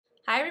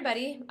Hi,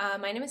 everybody.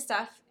 My name is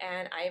Steph,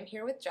 and I am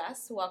here with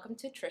Jess. Welcome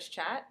to Trish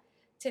Chat.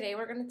 Today,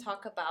 we're going to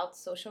talk about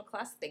social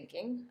class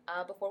thinking.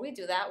 Before we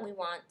do that, we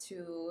want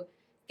to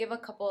give a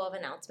couple of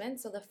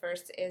announcements. So, the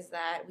first is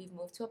that we've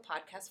moved to a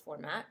podcast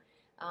format,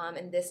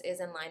 and this is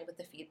in line with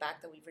the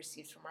feedback that we've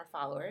received from our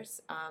followers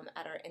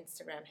at our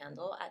Instagram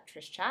handle at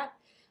Trish Chat.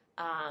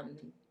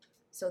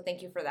 So,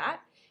 thank you for that.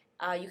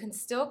 You can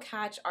still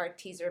catch our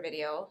teaser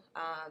video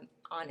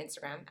on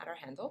Instagram at our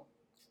handle.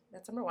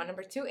 That's number one.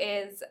 Number two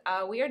is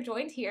we are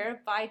joined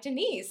here by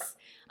Janice.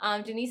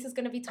 Janice is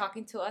going to be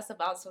talking to us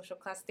about social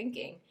class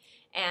thinking.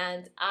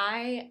 And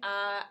I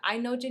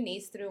know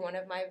Janice through one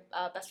of my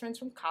best friends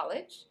from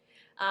college.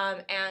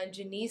 And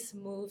Janice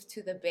moved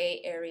to the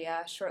Bay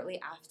Area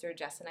shortly after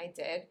Jess and I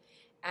did.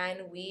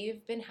 And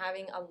we've been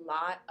having a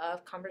lot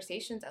of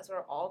conversations as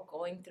we're all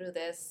going through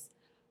this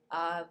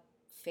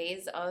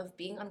phase of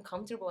being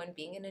uncomfortable and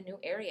being in a new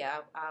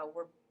area.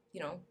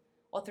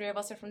 All three of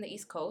us are from the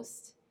East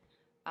Coast.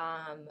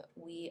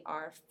 We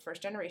are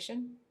first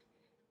generation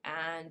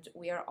and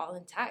we are all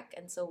in tech,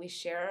 and so we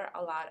share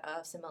a lot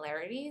of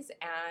similarities.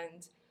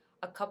 And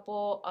a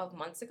couple of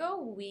months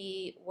ago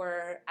we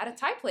were at a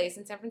Thai place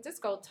in San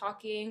Francisco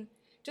talking,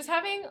 just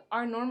having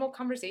our normal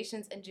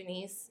conversations, and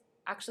Janice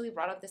actually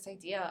brought up this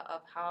idea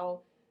of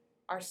how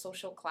our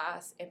social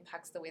class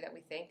impacts the way that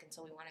we think, and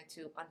so we wanted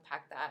to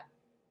unpack that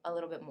a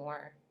little bit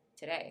more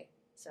today.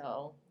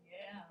 So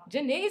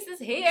Janice is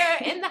here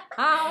in the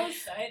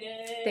house. I'm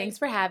excited. Thanks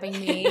for having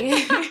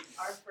me. Our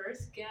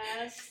first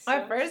guest.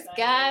 Our first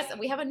guest.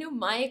 We have a new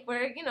mic.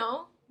 We're moving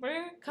on up.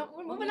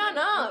 We're moving on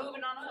up.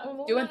 We're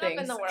moving Doing on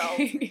things up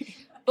in the world.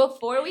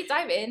 Before we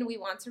dive in, we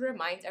want to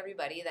remind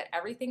everybody that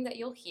everything that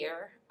you'll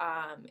hear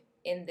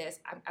in this,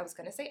 I was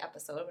going to say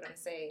episode, but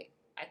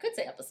I could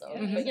say episode,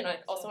 but I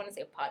also want to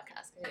say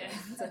podcast.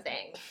 It's a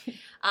thing.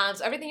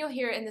 So everything you'll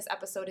hear in this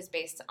episode is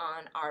based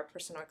on our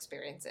personal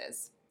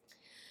experiences.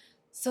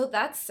 So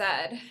that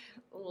said,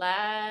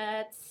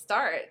 let's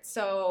start.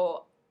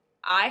 So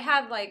I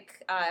had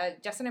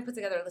Jess and I put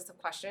together a list of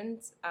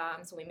questions.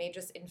 So we may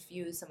just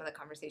infuse some of the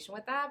conversation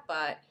with that,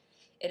 but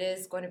it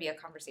is going to be a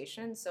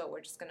conversation. So we're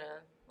just going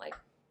to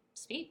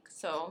speak.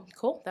 So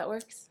Cool, that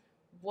works.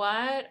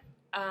 what,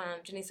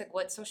 Janice,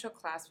 what social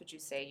class would you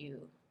say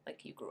you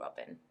grew up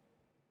in?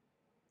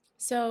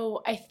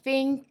 So I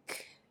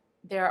think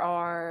there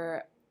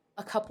are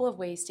a couple of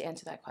ways to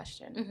answer that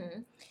question.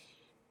 Mm-hmm.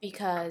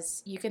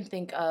 Because you can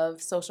think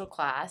of social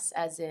class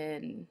as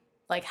in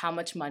how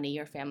much money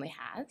your family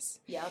has.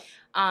 Yep.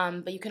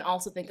 But you can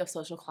also think of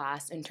social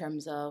class in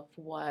terms of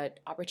what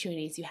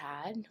opportunities you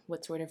had,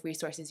 what sort of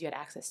resources you had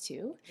access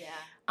to.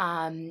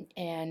 Yeah.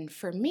 And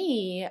for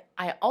me,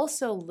 I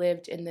also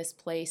lived in this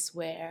place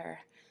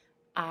where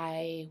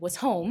I was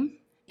home.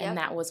 Yep. And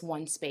that was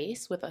one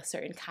space with a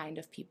certain kind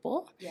of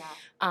people. Yeah.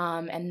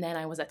 And then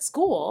I was at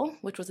school,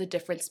 which was a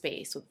different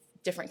space with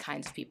different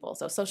kinds of people.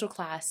 So social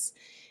class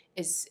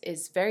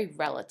is very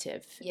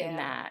relative in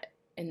that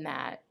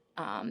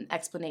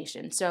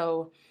explanation.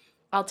 So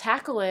I'll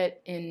tackle it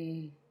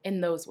in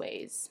those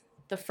ways.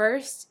 The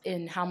first,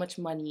 in how much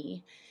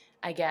money,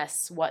 I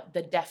guess, what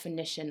the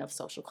definition of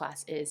social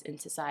class is in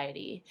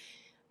society,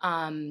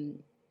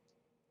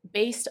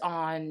 based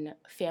on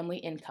family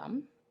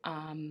income.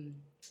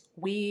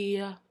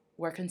 We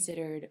were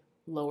considered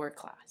lower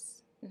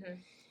class. Mm-hmm.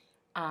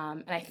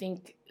 And I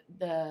think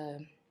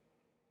the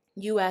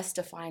U.S.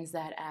 defines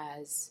that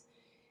as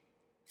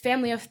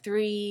family of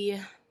three.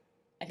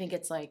 I think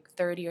it's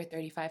 30 or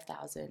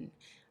 35,000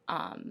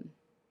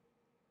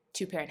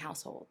 two-parent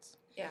households.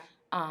 Yeah.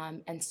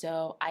 And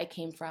so I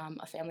came from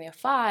a family of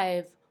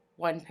 5,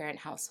 one-parent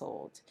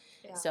household.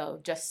 Yeah. So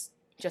just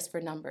for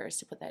numbers,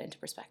 to put that into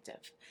perspective.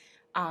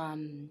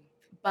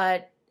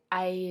 But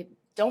I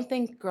don't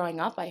think growing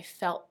up I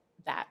felt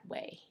that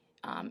way,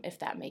 if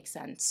that makes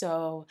sense.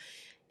 So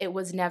it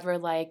was never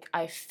like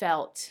I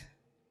felt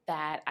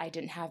that I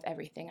didn't have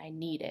everything I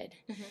needed.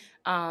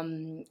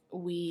 Mm-hmm.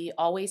 We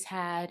always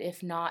had,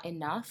 if not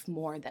enough,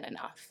 more than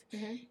enough.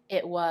 Mm-hmm.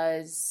 It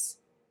was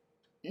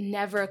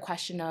never a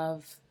question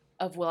of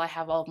will I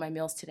have all of my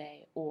meals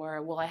today,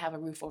 or will I have a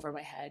roof over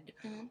my head,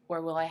 Mm-hmm.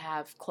 or will I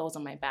have clothes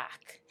on my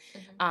back.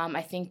 Mm-hmm.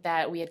 I think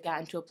that we had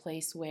gotten to a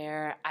place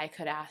where I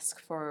could ask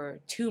for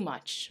too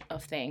much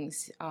of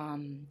things.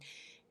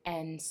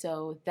 And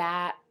so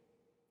that,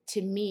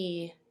 to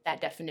me,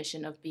 that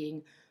definition of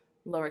being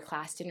lower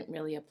class didn't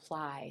really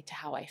apply to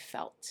how I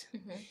felt.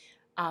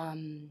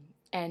 Mm-hmm.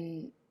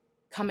 And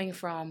coming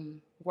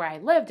from where I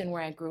lived and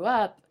where I grew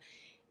up,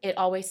 it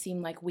always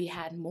seemed like we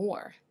had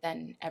more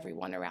than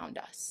everyone around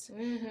us.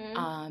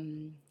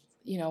 Mm-hmm.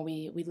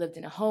 We lived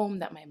in a home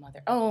that my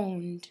mother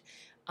owned,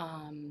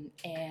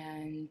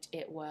 and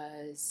it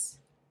was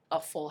a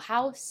full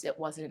house. It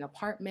wasn't an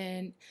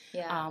apartment.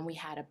 Yeah. We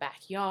had a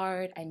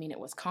backyard. I mean, it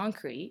was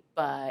concrete,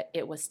 but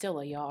it was still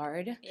a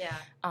yard. Yeah.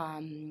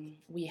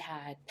 We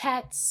had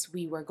pets.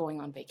 We were going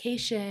on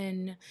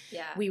vacation.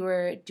 Yeah. We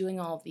were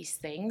doing all of these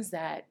things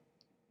that,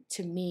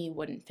 to me,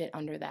 wouldn't fit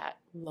under that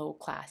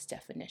low-class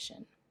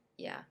definition.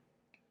 Yeah.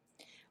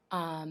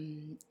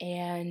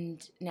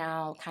 And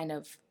now kind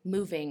of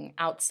moving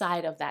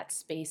outside of that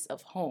space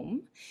of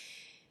home,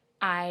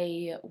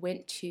 I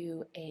went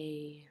to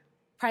a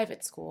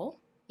private school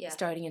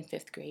starting in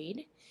 5th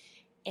grade.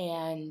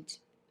 And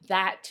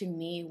that to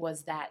me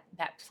was that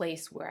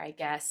place where I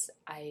guess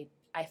I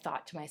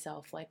thought to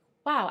myself, like,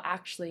 wow,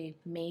 actually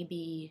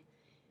maybe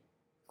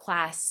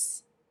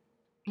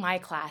my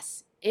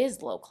class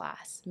is low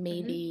class.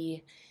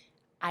 Maybe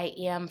I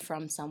am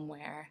from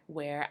somewhere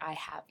where I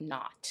have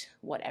not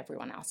what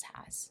everyone else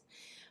has.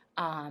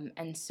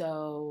 And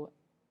so,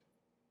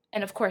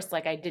 and of course,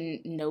 like, I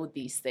didn't know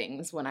these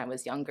things when I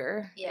was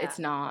younger. Yeah. It's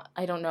not,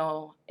 I don't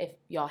know if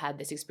y'all had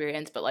this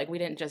experience, but like, we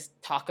didn't just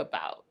talk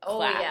about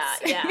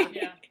class. Yeah.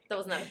 That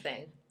was not a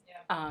thing.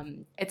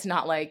 It's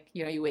not like,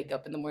 you know, you wake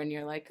up in the morning,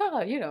 you're like,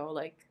 oh, you know,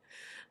 like,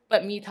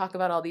 let me talk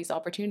about all these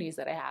opportunities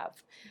that I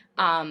have.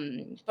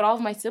 But all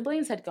of my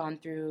siblings had gone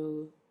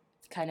through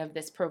kind of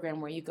this program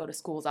where you go to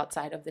schools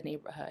outside of the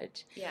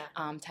neighborhood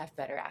to have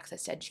better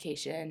access to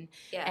education.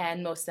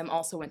 And most of them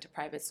also went to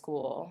private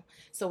school.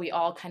 So we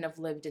all kind of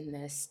lived in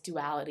this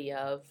duality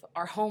of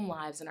our home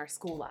lives and our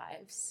school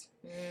lives.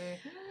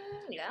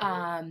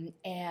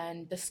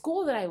 And the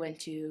school that I went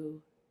to,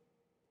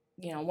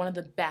 you know, one of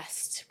the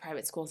best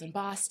private schools in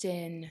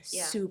Boston,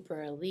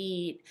 super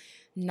elite,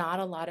 not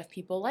a lot of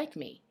people like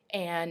me.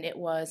 And it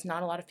was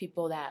not a lot of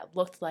people that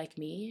looked like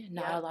me,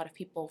 not a lot of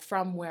people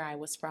from where I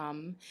was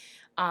from.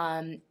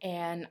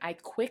 And I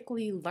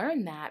quickly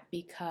learned that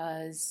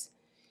because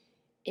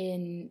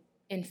in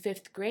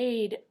 5th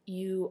grade,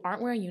 you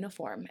aren't wearing a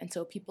uniform. And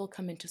so people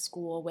come into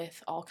school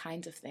with all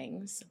kinds of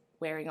things,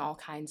 wearing all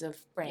kinds of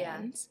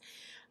brands.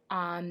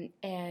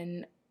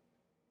 And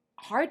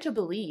hard to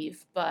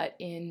believe, but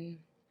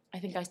I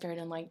think I started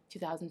in like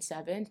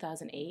 2007,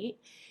 2008.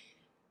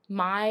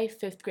 My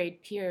 5th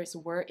grade peers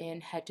were in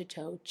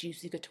head-to-toe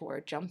Juicy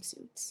Couture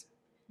jumpsuits.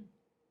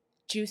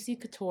 Juicy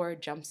Couture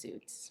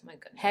jumpsuits. My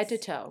goodness.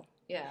 Head-to-toe.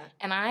 Yeah.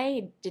 And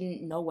I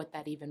didn't know what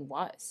that even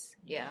was.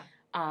 Yeah.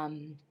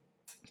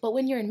 But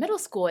when you're in middle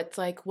school, it's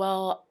like,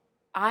 well,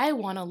 I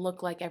want to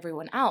look like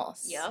everyone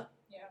else. Yep.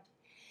 Yeah.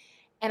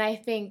 And I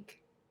think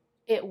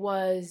it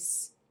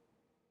was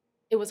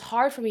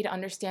hard for me to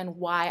understand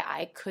why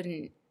I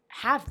couldn't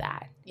have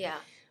that. Yeah.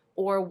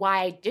 Or why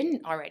I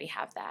didn't already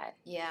have that.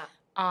 Yeah.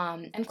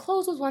 And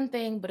clothes was one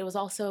thing, but it was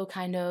also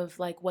kind of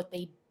like what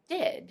they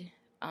did.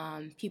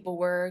 People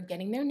were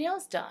getting their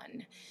nails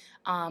done.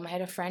 I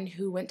had a friend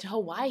who went to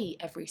Hawaii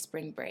every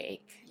spring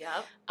break.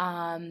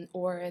 Yep.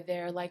 Or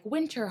their like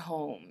winter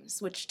homes,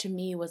 which to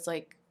me was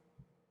like,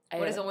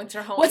 what is a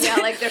winter home?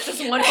 Like there's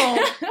just one home.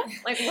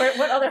 Like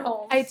what other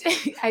homes?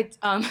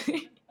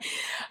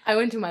 I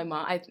went to my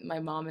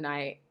mom and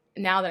I.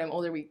 Now that I'm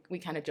older, we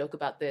kind of joke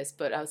about this,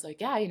 but I was like,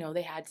 yeah, you know,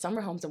 they had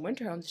summer homes and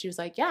winter homes. She was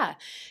like, yeah,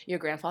 your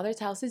grandfather's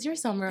house is your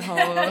summer home.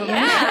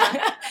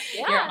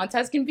 Your aunt's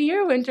house can be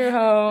your winter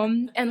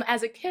home. And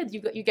as a kid,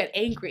 you get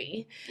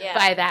angry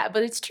by that,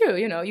 but it's true.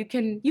 You know, you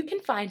can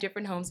find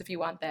different homes if you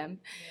want them.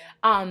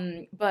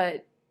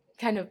 But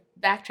kind of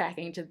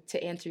backtracking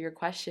to answer your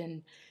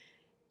question,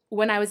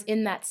 when I was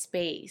in that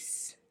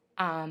space,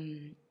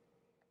 I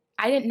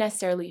didn't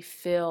necessarily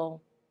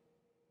feel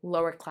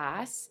lower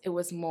class. It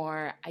was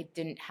more I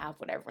didn't have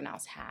what everyone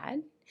else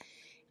had.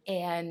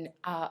 And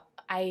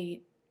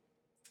I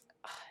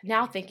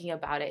now thinking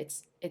about it,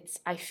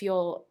 I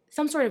feel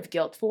some sort of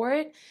guilt for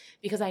it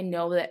because I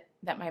know that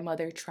my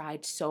mother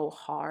tried so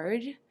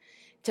hard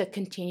to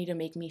continue to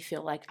make me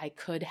feel like I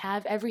could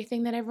have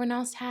everything that everyone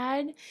else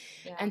had.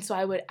 And so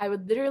I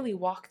would literally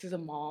walk through the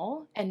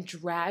mall and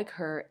drag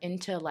her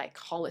into like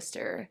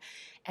Hollister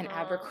and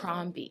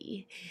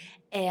Abercrombie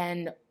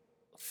and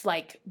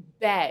like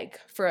beg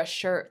for a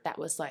shirt that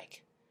was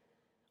like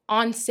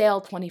on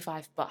sale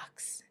 $25.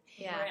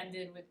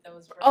 Branded with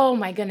those brands. Oh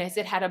my goodness,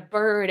 it had a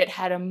bird, it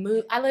had a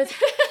moose.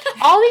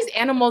 All these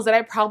animals that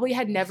I probably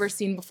had never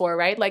seen before,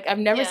 right? Like I've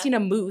never seen a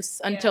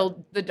moose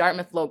until the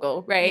Dartmouth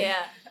logo, right?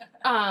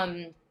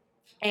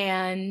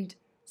 And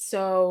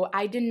so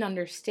I didn't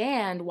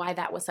understand why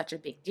that was such a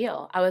big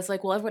deal. I was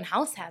like, well, everyone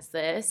else has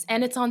this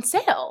and it's on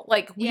sale.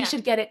 Like we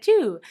should get it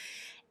too.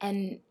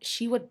 And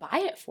she would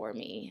buy it for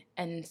me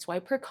and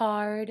swipe her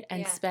card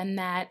and spend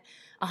that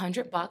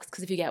 $100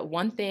 because if you get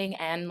one thing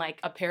and like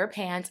a pair of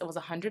pants, it was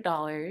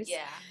 $100.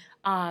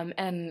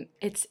 And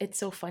it's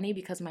so funny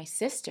because my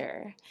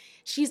sister,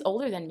 she's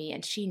older than me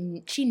and she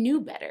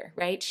knew better,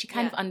 right? She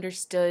kind of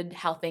understood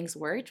how things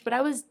worked, but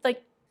I was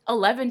like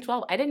 11,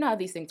 12. I didn't know how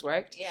these things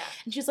worked.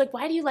 And she's like,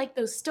 why do you like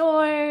those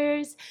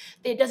stores?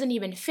 It doesn't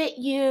even fit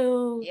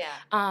you.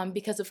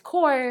 Because of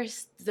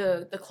course,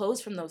 the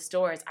clothes from those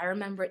stores, I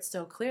remember it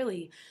so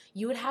clearly,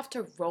 you would have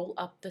to roll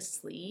up the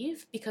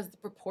sleeve because the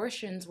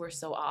proportions were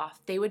so off.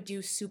 They would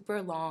do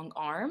super long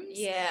arms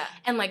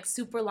and like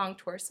super long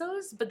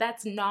torsos, but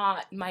that's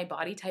not my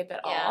body type at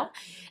all.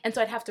 And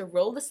so I'd have to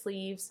roll the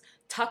sleeves,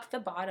 tuck the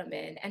bottom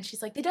in. And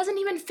she's like, it doesn't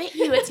even fit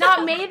you. It's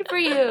not made for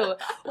you.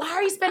 Why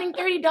are you spending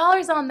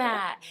 $30 on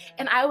that?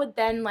 And I would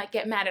then like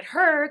get mad at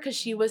her because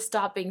she was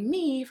stopping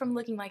me from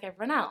looking like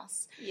everyone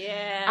else.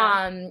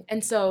 Yeah.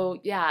 And so,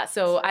 yeah,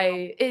 so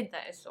that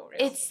is so real.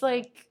 It's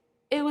like,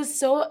 it was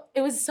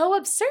so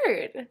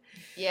absurd.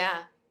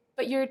 Yeah.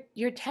 But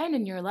you're 10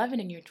 and you're 11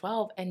 and you're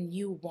 12 and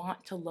you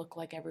want to look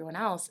like everyone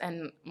else.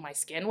 And my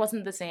skin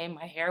wasn't the same,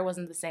 my hair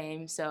wasn't the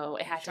same, so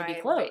it had to be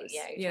clothes.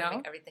 You try to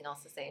make everything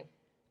else the same.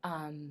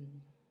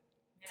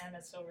 Yeah,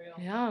 that's so real.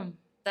 Yeah.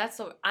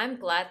 I'm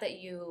glad that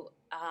you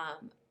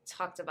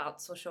talked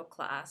about social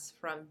class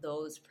from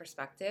those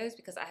perspectives,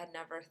 because I had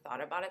never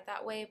thought about it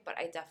that way, but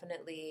I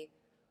definitely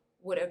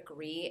would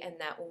agree in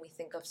that when we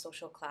think of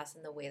social class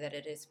in the way that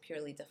it is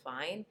purely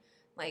defined,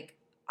 like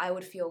I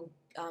would feel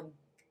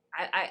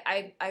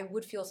I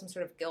would feel some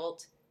sort of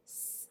guilt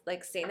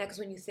like saying that, because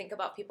when you think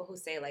about people who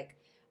say like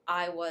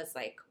I was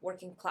like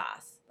working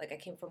class, like I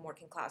came from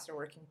working class or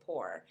working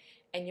poor,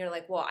 and you're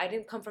like, well, I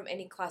didn't come from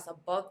any class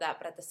above that,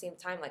 but at the same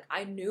time, like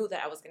I knew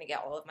that I was going to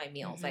get all of my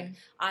meals. Mm-hmm. Like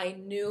I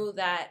knew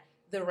that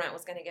the rent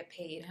was going to get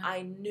paid. Yeah.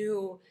 I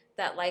knew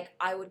that like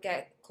I would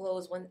get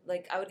clothes when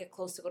like I would get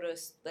clothes to go to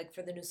like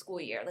for the new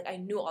school year. Like I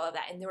knew all of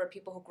that, and there were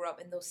people who grew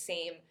up in those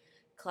same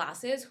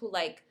classes who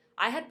like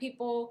I had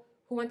people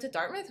who went to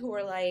Dartmouth who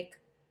were like,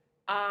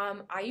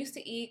 I used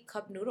to eat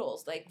cup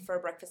noodles like for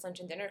breakfast, lunch,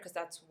 and dinner because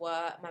that's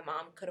what my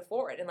mom could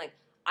afford, and like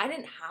I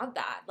didn't have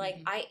that. Like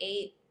I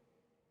ate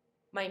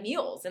my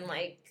meals, and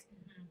like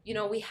you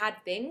know we had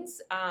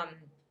things.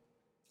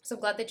 So I'm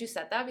glad that you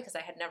said that, because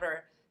I had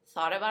never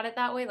thought about it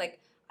that way.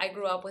 Like I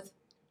grew up with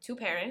 2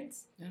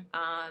 parents.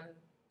 Yeah.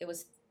 It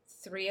was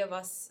 3 of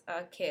us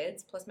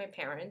kids plus my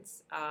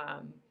parents,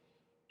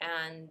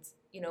 and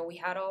you know we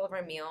had all of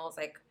our meals.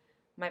 Like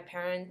my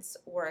parents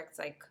worked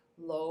like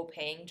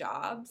low-paying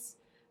jobs,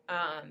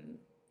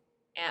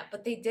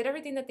 but they did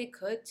everything that they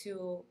could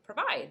to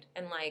provide.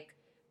 And like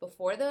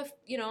before the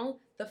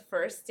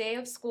first day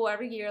of school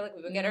every year, like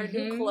we would get our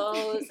new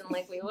clothes, and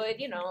like we would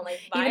like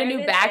buy even a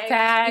new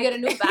backpack. You get a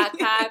new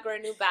backpack or a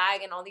new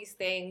bag and all these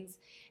things.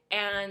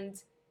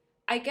 And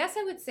I guess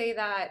I would say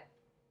that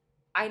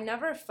I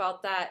never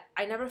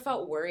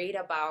felt worried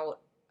about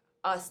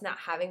us not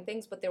having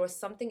things, but there was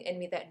something in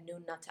me that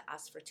knew not to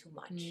ask for too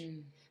much,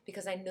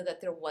 because I knew that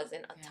there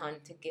wasn't a ton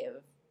to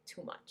give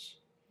too much.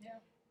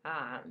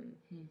 Yeah.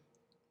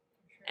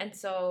 And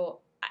so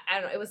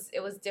I don't know,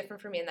 it was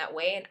different for me in that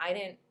way, and I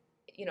didn't,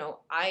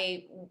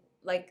 I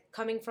like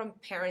coming from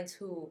parents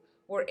who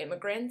were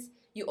immigrants,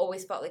 you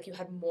always felt like you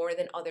had more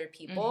than other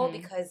people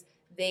because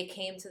they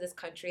came to this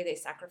country, they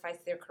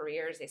sacrificed their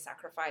careers, they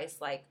sacrificed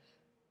like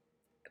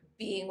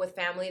being with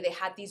family, they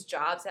had these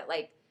jobs that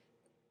like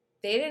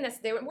they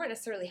weren't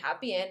necessarily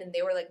happy in, and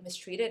they were like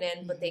mistreated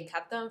in, but they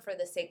kept them for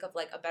the sake of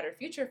like a better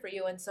future for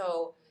you. And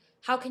so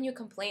how can you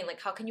complain?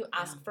 Like how can you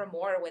ask for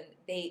more when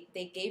they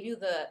gave you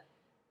the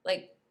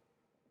like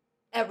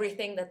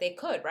everything that they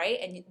could, right?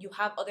 And you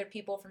have other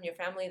people from your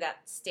family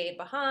that stayed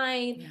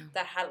behind,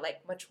 that had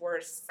like much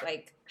worse,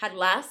 like had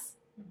less,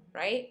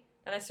 right?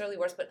 Not necessarily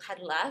worse, but had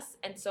less.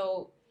 And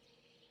so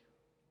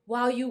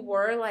while you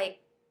were like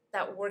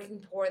that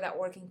working poor, that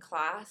working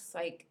class,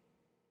 like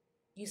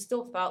you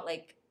still felt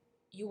like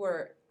you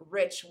were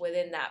rich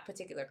within that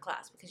particular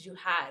class because you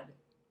had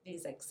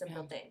these like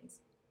simple things.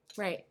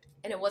 Right.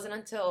 And it wasn't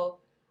until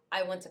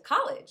I went to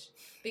college,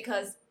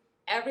 because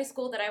every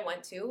school that I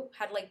went to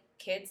had like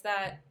kids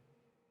that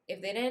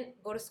if they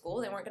didn't go to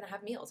school, they weren't going to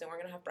have meals. They weren't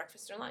going to have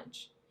breakfast or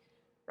lunch,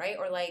 right?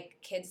 Or like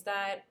kids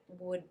that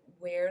would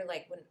wear,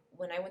 like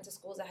when I went to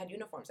schools that had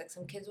uniforms, like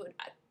some kids would,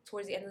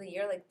 towards the end of the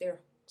year, like their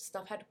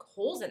stuff had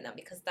holes in them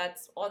because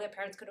that's all their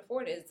parents could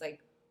afford is like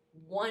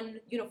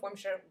one uniform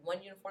shirt,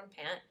 one uniform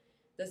pant.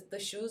 The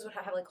shoes would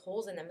have like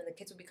holes in them, and the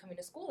kids would be coming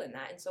to school in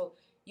that. And so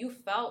you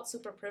felt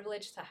super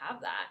privileged to have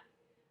that.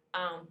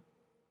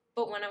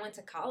 But when I went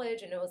to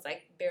college and it was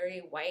like very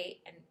white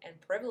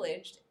and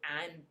privileged,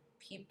 and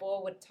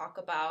people would talk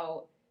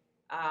about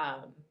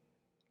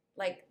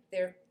like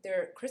their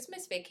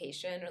Christmas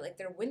vacation or like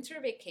their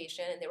winter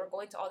vacation, and they were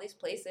going to all these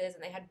places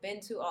and they had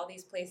been to all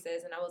these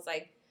places, and I was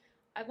like,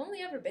 I've only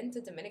ever been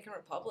to Dominican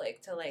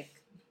Republic to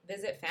like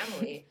visit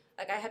family.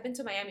 Like I had been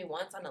to Miami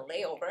once on a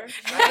layover,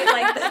 right?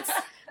 Like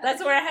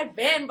that's where I had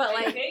been, but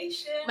like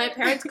my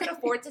parents could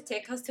afford to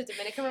take us to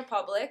Dominican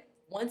Republic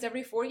once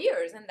every 4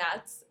 years, and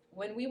that's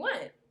when we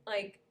went.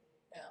 Like,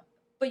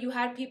 but you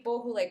had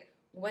people who like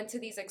went to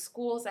these like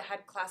schools that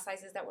had class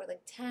sizes that were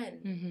like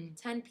 10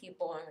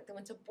 people, and like they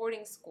went to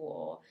boarding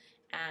school,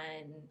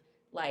 and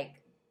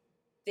like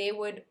they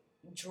would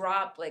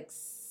drop like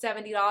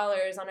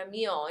 $70 on a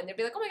meal, and they'd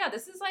be like, oh my god,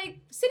 this is like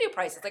city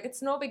prices, like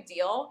it's no big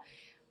deal.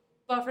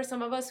 But for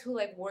some of us who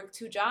like work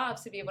 2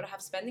 jobs to be able to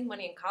have spending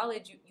money in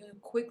college, you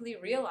quickly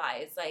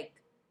realize like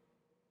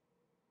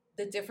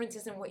the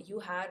differences in what you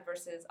had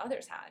versus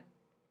others had.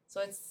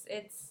 So it's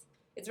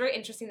very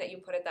interesting that you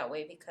put it that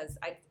way, because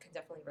I can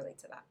definitely relate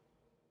to that.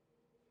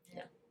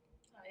 Yeah.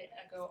 I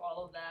echo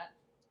all of that.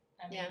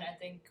 I mean, I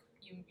think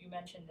you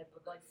mentioned it,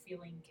 but like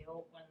feeling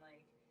guilt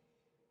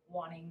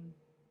wanting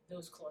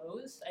those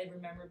clothes. I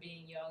remember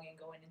being young and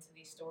going into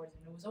these stores,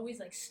 and it was always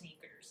like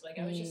sneakers. Like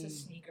I was just a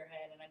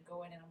sneakerhead, and I'd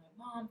go in and I'm like,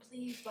 Mom,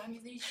 please buy me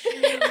these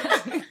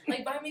shoes.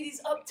 Like buy me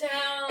these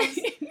Uptowns.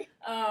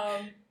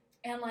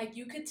 And like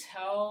you could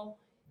tell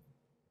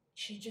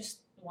she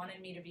just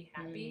wanted me to be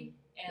happy.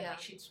 And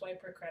like she'd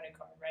swipe her credit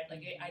card, right?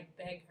 Like I'd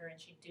beg her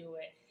and she'd do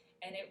it.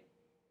 And it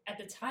at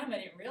the time I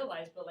didn't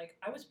realize, but like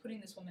I was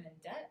putting this woman in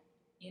debt.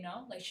 You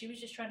know, like she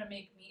was just trying to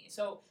make me.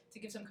 So to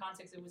give some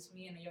context, it was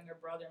me and a younger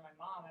brother and my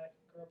mom. I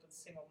grew up with a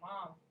single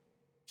mom,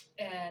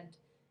 and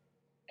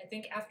I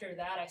think after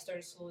that, I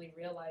started slowly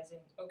realizing,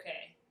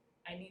 okay,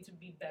 I need to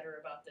be better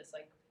about this.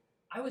 Like,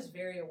 I was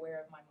very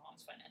aware of my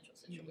mom's financial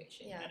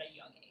situation at a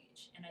young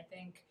age, and I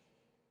think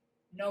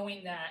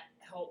knowing that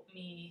helped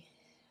me.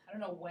 I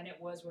don't know when it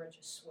was where it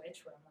just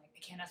switched, where I'm like, I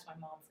can't ask my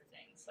mom for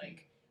things.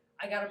 Like,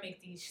 I got to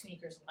make these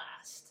sneakers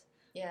last.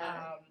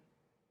 Yeah.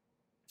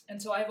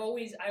 And so I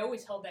always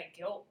held that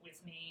guilt with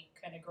me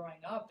kind of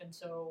growing up. And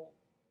so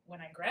when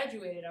I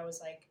graduated, I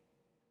was like,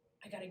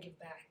 I got to give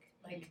back.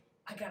 Like,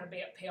 I got to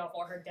pay off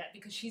all her debt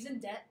because she's in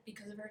debt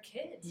because of her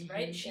kids,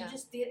 right? She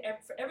just did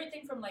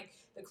everything from, like,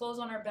 the clothes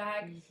on her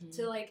back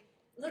to, like,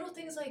 little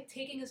things like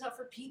taking us out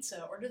for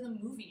pizza or to the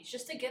movies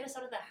just to get us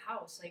out of the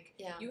house. Like,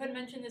 you had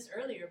mentioned this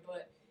earlier,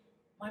 but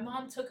my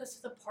mom took us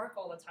to the park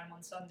all the time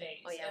on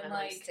Sundays. Oh, yeah, and, my mom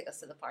like, used to take us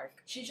to the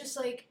park. She just,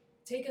 like,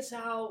 take us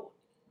out,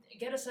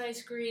 get us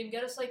ice cream,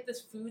 get us, like,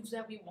 this foods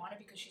that we wanted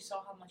because she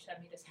saw how much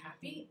that made us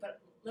happy. But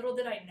little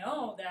did I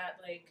know that,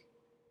 like,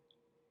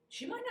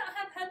 she might not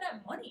have had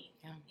that money,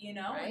 you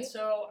know? Right? And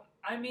so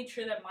I made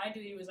sure that my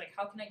duty was, like,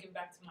 how can I give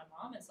back to my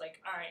mom? It's like,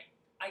 all right,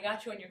 I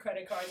got you on your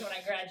credit cards when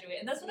I graduate.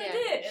 And that's what I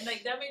did. And,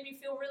 like, that made me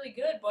feel really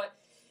good. But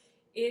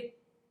it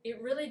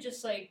really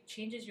just, like,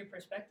 changes your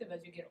perspective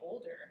as you get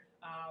older.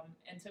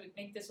 And to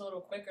make this a little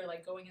quicker,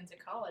 like, going into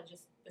college,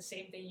 it's the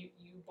same thing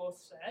you both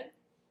said.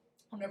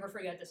 I'll never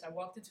forget this. I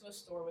walked into a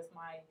store with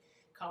my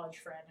college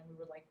friend, and we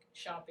were, like,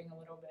 shopping a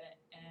little bit.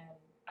 And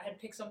I had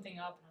picked something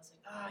up, and I was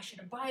like, I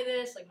shouldn't buy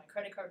this. Like, my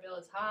credit card bill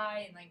is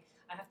high, and, like,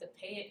 I have to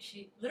pay it.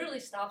 She literally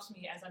stops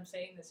me as I'm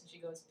saying this, and she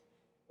goes,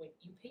 wait,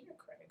 you pay your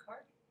credit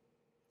card?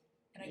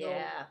 And I go,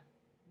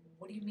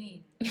 what do you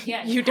mean?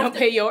 Yeah, you don't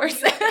pay yours?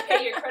 You have to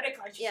pay your credit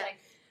card. She's like,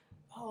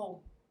 oh,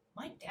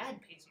 my dad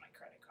pays my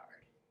credit card.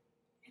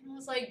 And I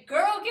was like,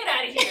 girl, get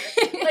out of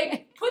here.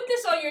 Like, put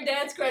this on your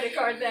dad's credit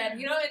card then.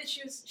 You know, and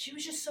she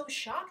was just so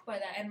shocked by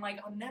that. And, like,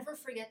 I'll never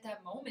forget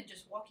that moment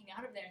just walking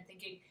out of there and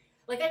thinking,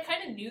 like, I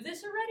kind of knew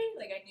this already.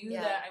 Like, I knew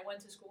that I went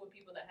to school with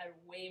people that had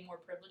way more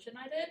privilege than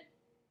I did.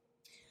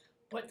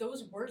 But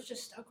those words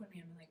just stuck with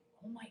me. I'm like,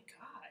 oh, my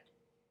God.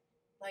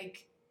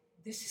 Like,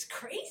 this is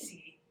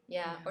crazy.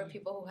 Yeah, or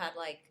people who had,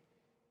 like,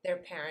 their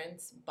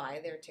parents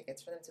buy their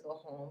tickets for them to go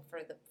home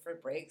for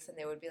breaks, and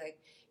they would be like,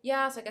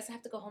 yeah, so I guess I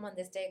have to go home on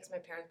this day because my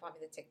parents bought me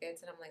the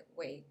tickets. And I'm like,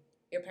 wait,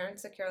 your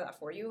parents took care of that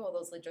for you, all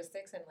those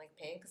logistics and, like,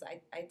 paying? Because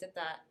I did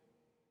that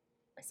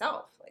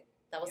myself. Like,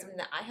 that was something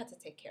that I had to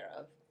take care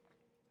of.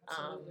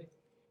 Absolutely.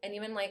 And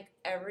even, like,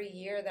 every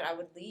year that I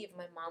would leave,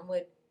 my mom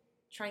would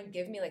try and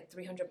give me, like,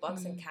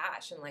 $300 in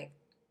cash. And, like,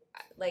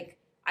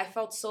 I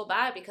felt so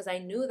bad because I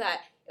knew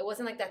that it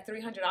wasn't like that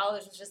 $300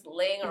 was just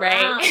laying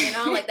around, you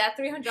know? Like, that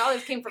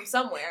 $300 came from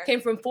somewhere.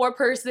 Came from 4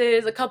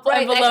 purses, a couple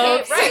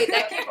envelopes.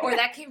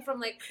 That came from,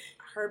 like,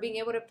 her being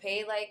able to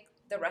pay, like,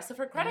 the rest of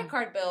her credit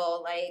card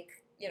bill, like,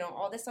 you know,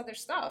 all this other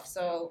stuff.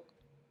 So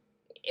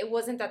it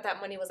wasn't that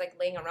money was, like,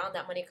 laying around.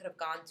 That money could have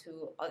gone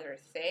to other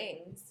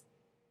things.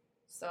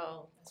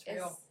 So that's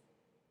real.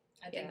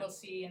 I think we'll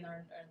see in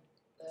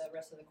the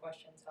rest of the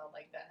questions how,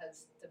 like, that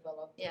has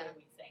developed the way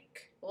we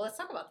think. Well, let's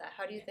talk about that.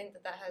 How do you think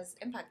that has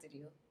impacted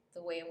you,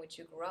 the way in which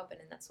you grew up and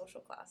in that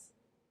social class?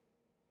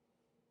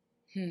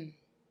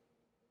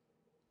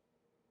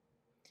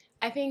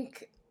 I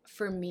think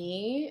for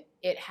me,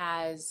 it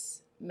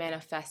has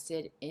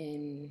manifested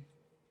in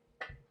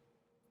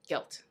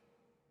guilt.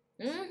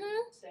 Same.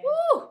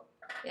 Woo!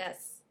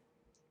 Yes.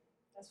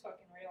 That's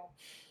fucking real.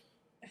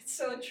 It's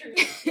so true.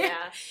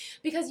 Yeah.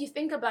 Because you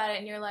think about it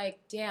and you're like,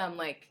 damn,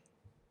 like,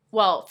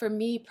 well, for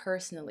me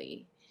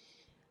personally,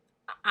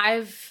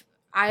 I've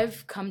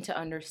come to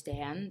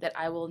understand that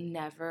I will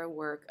never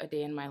work a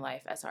day in my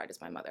life as hard as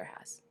my mother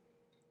has.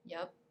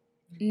 Yep.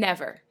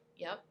 Never.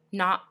 Yep.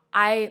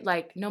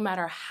 No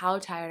matter how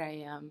tired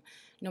I am,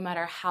 no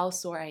matter how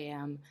sore I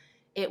am,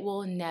 it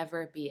will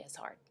never be as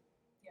hard.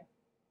 Yeah.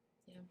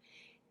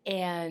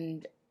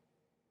 And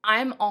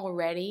I'm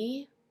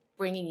already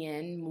bringing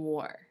in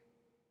more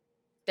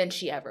than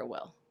she ever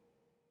will.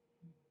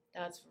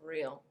 That's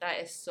real. That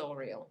is so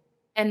real.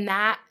 And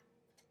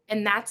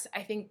that's,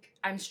 I think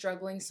I'm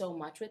struggling so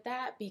much with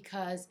that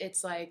because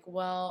it's like,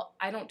 well,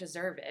 I don't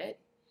deserve it,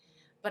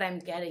 but I'm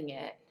getting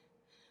it.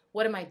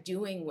 What am I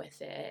doing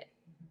with it?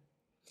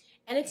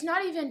 And it's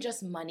not even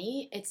just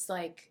money. It's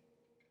like,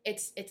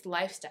 it's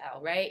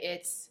lifestyle, right?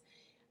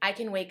 I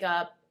can wake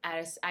up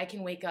I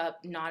can wake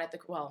up not at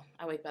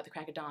I wake up at the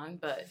crack of dawn,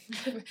 but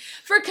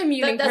for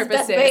commuting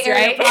purposes, Bay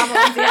Area right?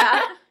 problems,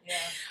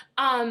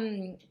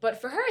 yeah.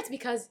 But for her, it's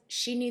because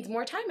she needs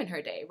more time in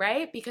her day,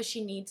 right? Because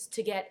she needs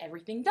to get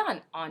everything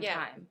done on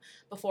time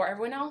before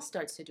everyone else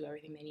starts to do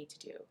everything they need to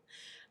do.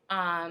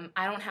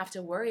 I don't have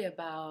to worry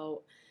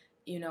about,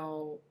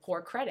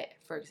 poor credit,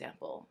 for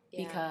example,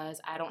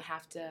 because I don't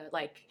have to,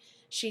 like,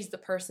 she's the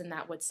person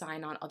that would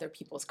sign on other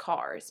people's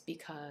cars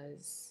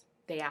because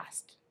they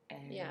asked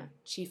and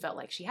she felt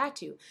like she had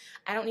to.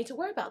 I don't need to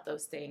worry about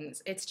those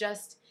things. It's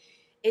just,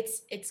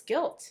 it's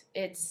guilt.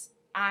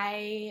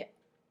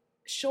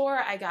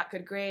 Sure, I got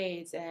good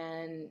grades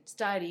and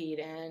studied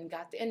and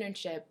got the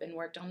internship and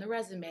worked on the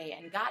resume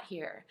and got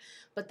here.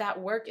 But that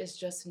work is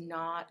just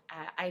not,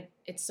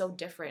 it's so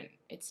different.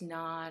 It's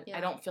not,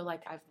 I don't feel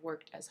like I've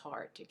worked as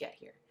hard to get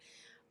here.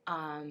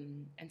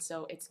 And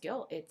so it's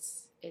guilt.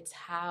 It's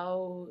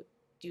how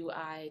do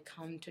I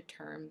come to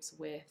terms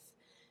with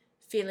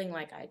feeling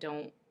like I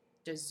don't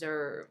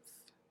deserve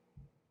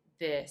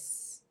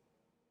this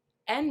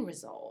end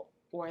result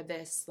or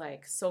this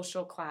like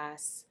social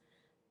class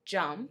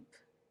jump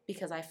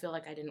because I feel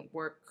like I didn't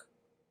work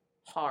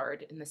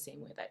hard in the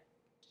same way that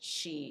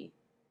she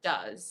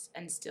does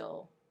and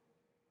still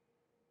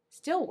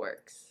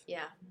works.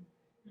 Yeah.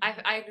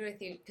 I agree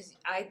with you because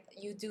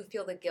you do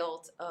feel the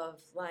guilt of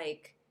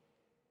like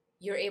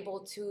you're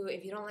able to,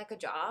 if you don't like a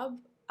job,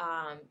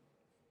 I'm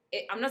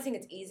not saying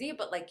it's easy,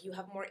 but like you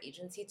have more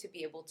agency to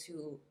be able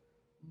to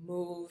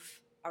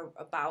move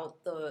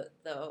about the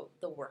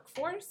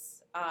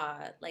workforce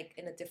like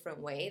in a different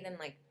way than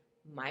like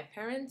my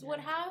parents would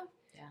have.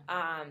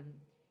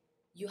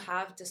 You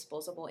have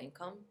disposable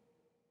income.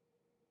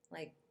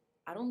 Like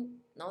I don't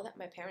know that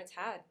my parents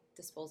had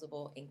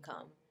disposable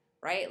income,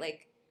 right?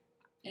 Like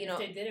if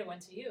they did, it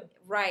went to you,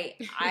 right?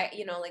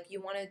 Like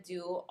you want to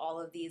do all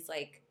of these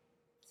like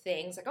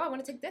things like, oh, I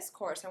want to take this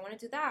course, I want to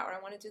do that, or I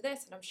want to do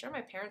this, and I'm sure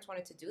my parents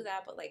wanted to do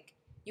that, but like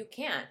you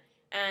can't.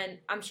 And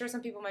I'm sure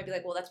some people might be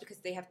like, well, that's because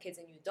they have kids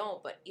and you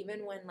don't. But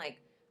even when like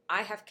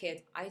I have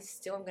kids, I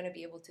still am going to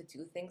be able to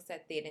do things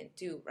that they didn't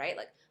do, right?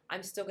 Like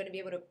I'm still going to be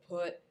able to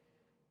put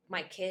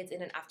my kids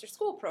in an after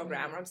school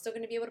program, or I'm still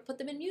going to be able to put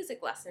them in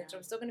music lessons, or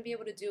I'm still going to be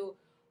able to do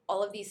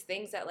all of these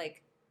things that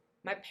like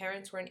my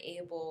parents weren't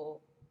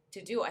able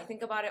to do. I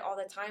think about it all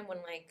the time when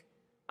like,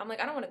 I'm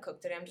like, I don't want to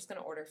cook today, I'm just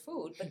going to order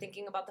food. But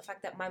thinking about the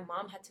fact that my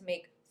mom had to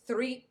make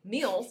 3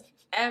 meals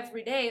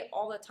every day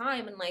all the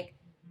time. And like,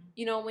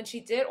 when she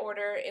did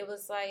order, it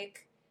was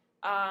like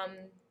from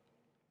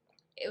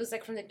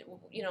the,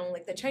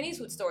 like the Chinese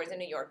food stores in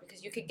New York,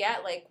 because you could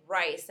get like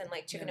rice and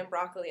like chicken and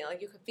broccoli, and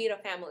like you could feed a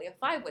family of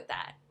 5 with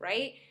that,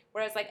 right?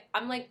 Whereas like,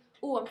 I'm like,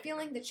 ooh, I'm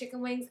feeling the chicken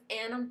wings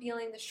and I'm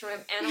feeling the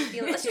shrimp and I'm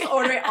feeling, let's just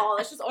order it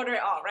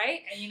all, right?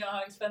 And you know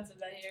how expensive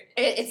that here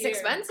it's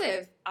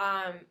expensive.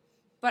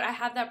 But I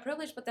have that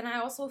privilege, but then I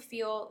also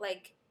feel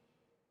like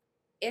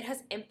it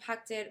has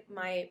impacted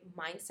my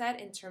mindset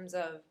in terms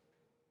of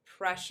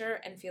pressure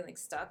and feeling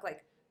stuck,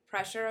 like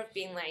pressure of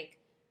being like,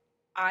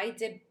 I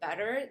did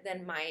better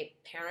than my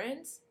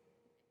parents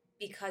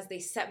because they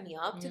set me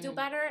up to do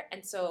better.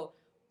 And so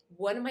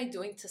what am I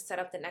doing to set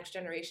up the next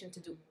generation to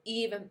do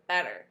even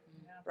better,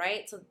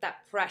 right? So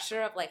that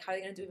pressure of like, how are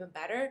they going to do even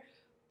better?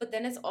 But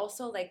then it's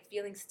also like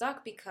feeling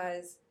stuck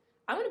because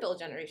I want to build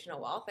generational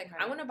wealth. Like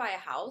I want to buy a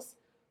house,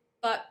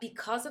 but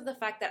because of the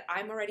fact that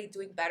I'm already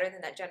doing better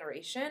than that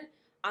generation,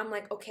 I'm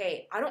like,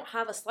 okay, I don't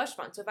have a slush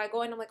fund. So if I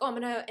go in, I'm like, oh, I'm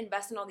going to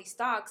invest in all these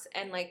stocks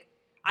and like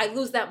I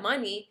lose that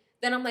money,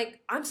 then I'm like,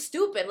 I'm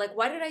stupid. Like,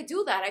 why did I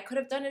do that? I could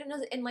have done it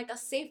in like a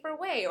safer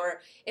way. Or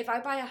if I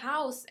buy a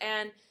house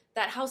and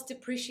that house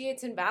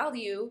depreciates in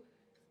value,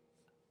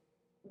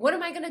 what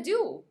am I going to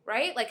do,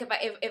 right? Like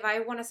if I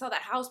want to sell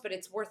that house, but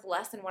it's worth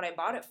less than what I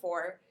bought it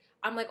for,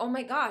 I'm like, oh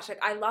my gosh, like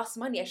I lost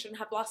money. I shouldn't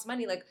have lost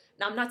money. Like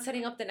now I'm not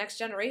setting up the next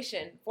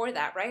generation for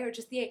that, right? Or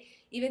just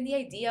even the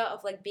idea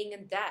of like being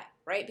in debt,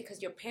 right?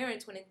 Because your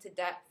parents went into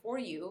debt for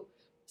you,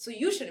 so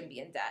you shouldn't be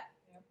in debt,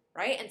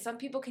 right? And some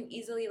people can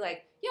easily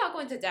like, yeah, I'll go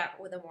into debt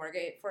for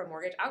a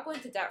mortgage. I'll go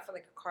into debt for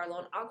like a car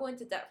loan. I'll go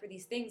into debt for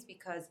these things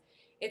because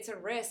it's a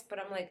risk. But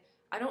I'm like,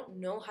 I don't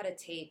know how to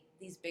take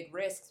these big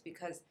risks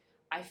because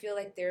I feel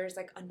like there's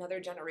like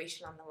another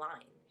generation on the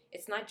line.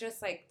 It's not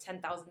just like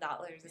 $10,000.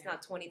 It's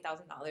not $20,000.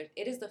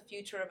 It is the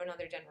future of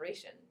another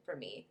generation for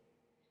me.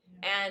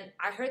 And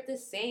I heard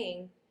this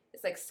saying,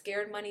 it's like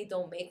scared money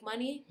don't make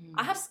money.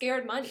 I have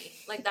scared money.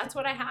 Like that's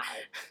what I have.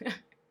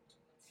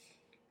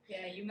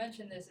 Yeah, you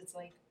mentioned this. It's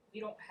like we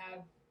don't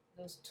have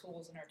those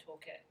tools in our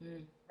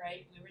toolkit,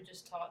 right? We were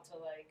just taught to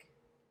like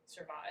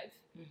survive.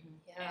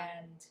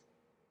 And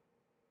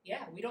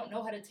we don't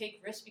know how to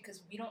take risks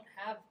because we don't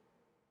have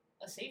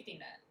a safety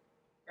net.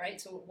 Right?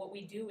 So what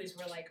we do is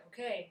we're like,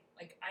 okay,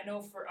 like I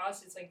know for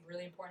us it's like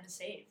really important to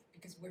save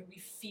because we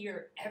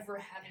fear ever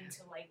having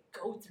to like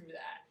go through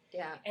that.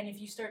 Yeah. And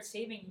if you start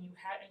saving and you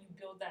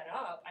build that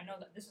up, I know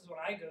that this is what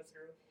I go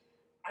through.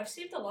 I've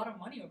saved a lot of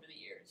money over the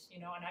years,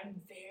 and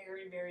I'm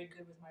very, very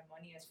good with my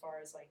money as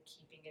far as like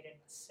keeping it in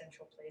a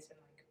central place and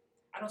like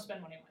I don't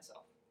spend money on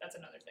myself. That's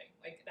another thing.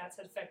 Like that's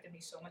affected me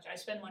so much. I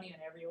spend money on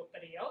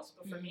everybody else,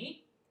 but for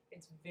me,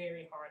 it's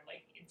very hard.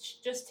 Like, it's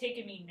just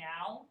taken me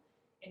now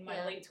in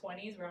my late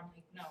 20s where I'm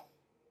like, no,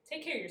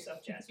 take care of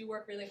yourself, Jess. You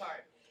work really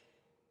hard.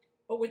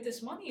 But with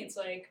this money, it's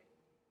like,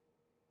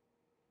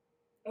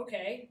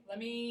 okay, let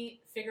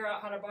me figure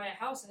out how to buy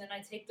a house, and then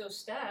I take those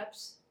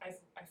steps. I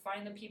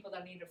find the people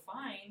that I need to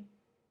find,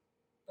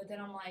 but then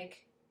I'm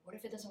like, what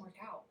if it doesn't work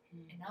out?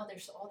 And now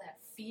there's all that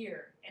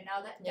fear, and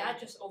now that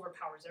just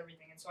overpowers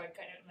everything. And so I'm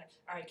like,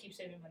 all right, keep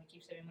saving money,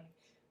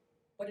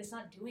 but it's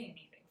not doing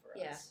anything for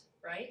us,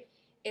 right?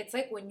 It's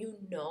like when you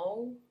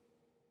know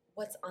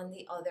what's on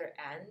the other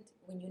end,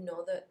 when you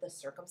know the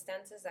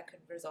circumstances that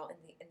could result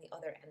in the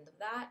other end of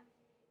that,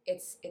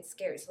 it's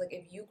scary. So like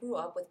if you grew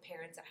up with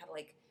parents that had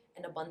like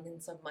an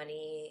abundance of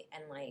money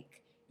and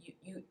like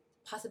you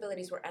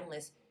possibilities were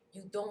endless,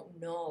 you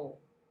don't know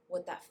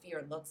what that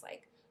fear looks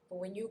like. But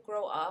when you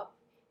grow up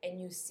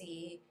and you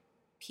see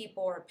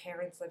people or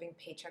parents living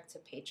paycheck to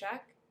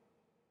paycheck,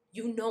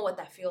 you know what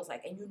that feels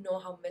like, and you know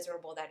how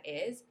miserable that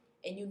is,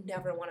 and you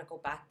never want to go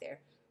back there.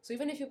 So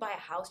even if you buy a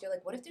house, you're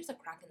like, what if there's a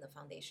crack in the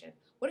foundation?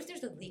 What if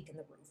there's a leak in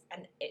the roof?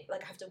 And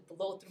I have to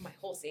blow through my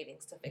whole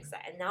savings to fix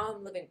that. And now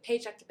I'm living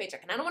paycheck to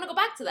paycheck, and I don't want to go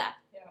back to that.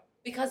 Yeah.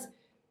 Because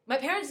my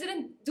parents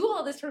didn't do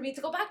all this for me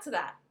to go back to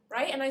that,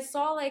 right? And I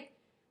saw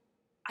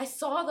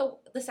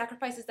the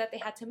sacrifices that they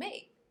had to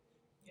make.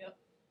 Yep.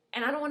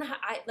 And I don't want to.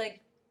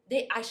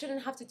 I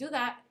shouldn't have to do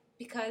that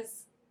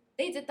because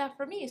they did that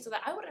for me, so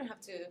that I wouldn't have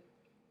to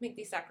make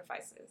these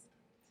sacrifices.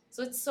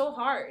 So it's so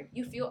hard.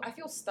 I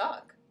feel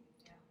stuck.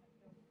 Yeah,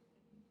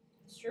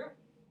 it's true.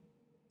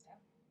 Yeah.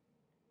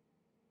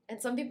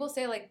 And some people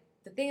say like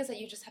the thing is that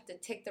you just have to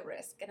take the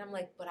risk, and I'm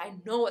like, but I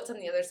know what's on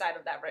the other side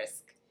of that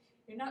risk.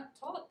 You're not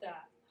taught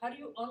that. How do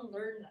you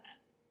unlearn that?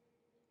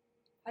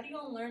 How do you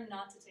unlearn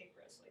not to take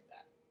risks like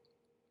that,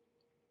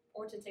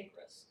 or to take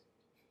risks?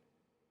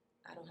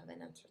 I don't have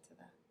an answer to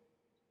that.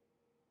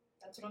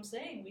 That's what I'm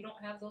saying. We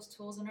don't have those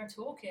tools in our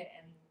toolkit.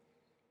 And,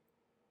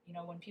 you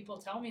know, when people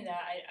tell me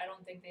that, I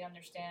don't think they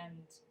understand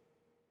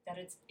that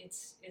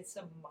it's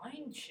a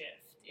mind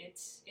shift.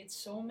 It's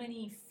so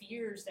many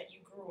fears that you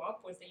grew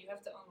up with that you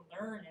have to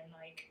unlearn. And,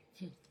 like,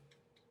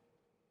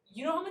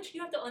 you know how much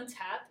you have to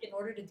untap in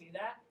order to do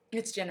that?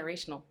 It's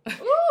generational.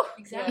 Ooh,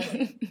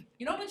 exactly. Yeah.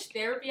 You know how much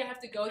therapy I have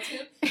to go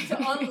to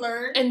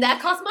unlearn? And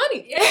that costs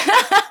money.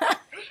 Yeah.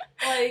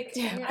 Like,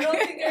 Damn. I don't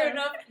think there are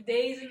enough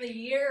days in the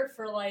year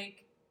for,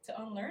 like,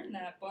 to unlearn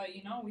that. But,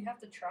 you know, we have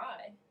to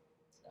try.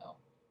 So.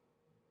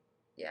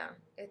 Yeah,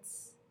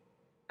 it's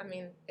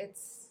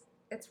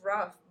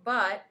rough.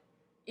 But,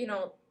 you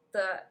know,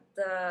 the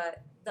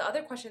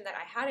other question that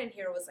I had in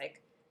here was,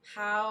 like,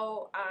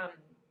 how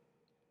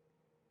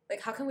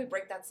can we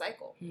break that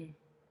cycle?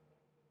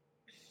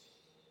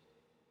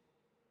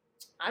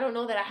 I don't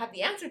know that I have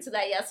the answer to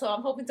that yet, so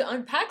I'm hoping to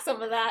unpack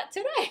some of that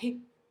today.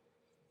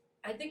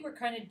 I think we're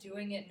kind of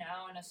doing it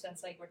now in a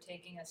sense, like we're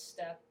taking a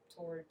step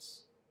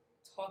towards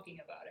talking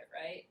about it,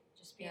 right?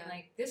 Just being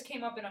like, this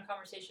came up in a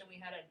conversation we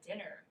had at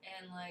dinner,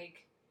 and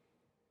like,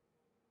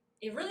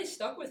 it really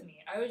stuck with me.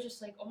 I was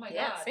just like, oh my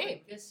God,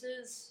 like, this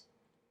is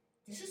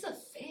a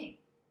thing,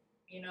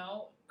 you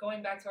know?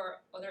 Going back to our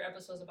other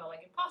episodes about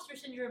like imposter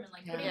syndrome and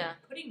like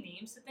putting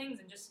names to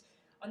things and just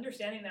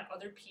understanding that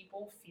other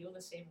people feel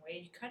the same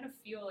way, you kind of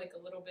feel like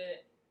a little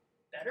bit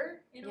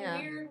better in a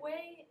weird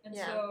way. And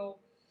so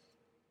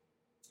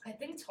I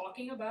think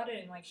talking about it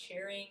and like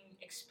sharing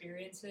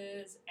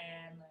experiences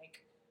and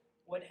like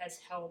what has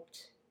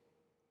helped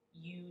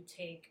you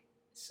take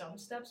some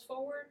steps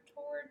forward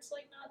towards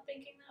like not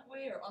thinking that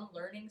way or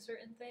unlearning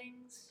certain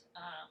things.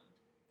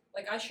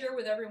 Like I share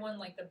with everyone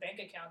like the bank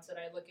accounts that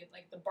I look at,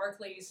 like the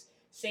Barclays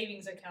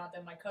savings account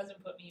that my cousin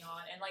put me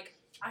on, and like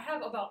I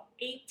have about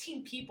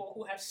 18 people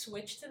who have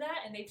switched to that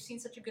and they've seen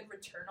such a good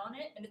return on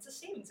it, and it's a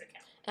savings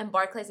account. And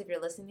Barclays, if you're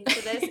listening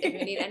to this, if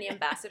you need any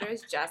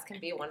ambassadors, Jess can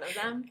be one of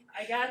them.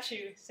 I got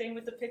you. Same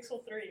with the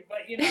Pixel 3,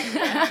 but you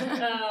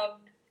know,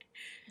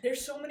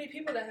 there's so many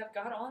people that have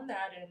got on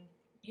that, and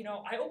you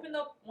know, I opened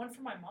up one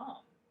for my mom.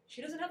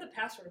 She doesn't have the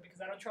password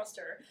because I don't trust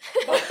her.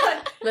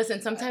 But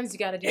listen, sometimes you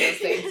got to do those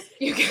things.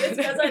 It's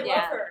because I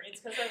love her. It's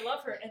because I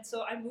love her. And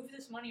so I moved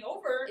this money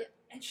over,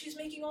 and she's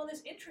making all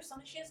this interest on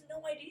it. She has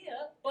no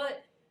idea.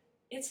 But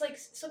it's like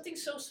something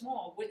so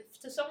small.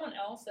 To someone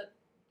else, that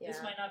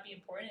this might not be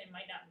important. It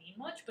might not mean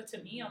much. But to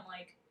me, I'm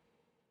like,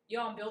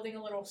 yo, I'm building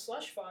a little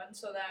slush fund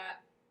so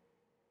that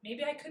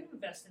maybe I could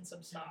invest in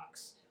some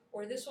stocks.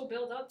 Or this will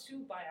build up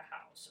to buy a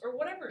house. Or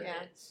whatever it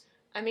is.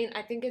 I mean,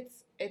 I think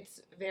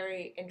it's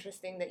very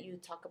interesting that you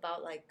talk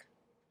about like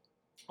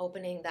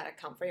opening that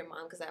account for your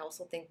mom, because I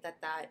also think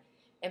that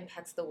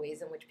impacts the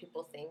ways in which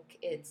people think.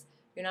 It's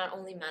you're not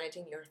only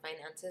managing your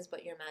finances,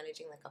 but you're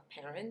managing like a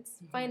parent's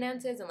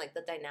finances and like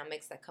the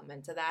dynamics that come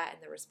into that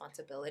and the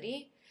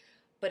responsibility.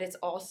 But it's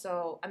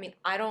also, I mean,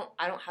 I don't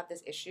have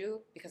this issue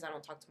because I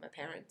don't talk to my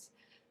parents.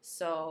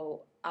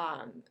 So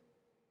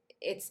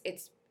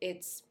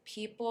it's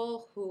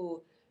people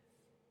who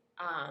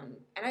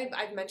And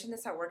I've mentioned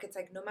this at work. It's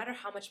like no matter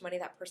how much money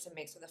that person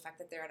makes, or the fact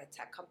that they're at a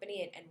tech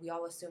company, and we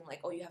all assume like,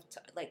 oh, you have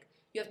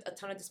a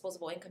ton of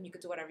disposable income, you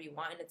could do whatever you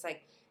want, and it's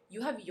like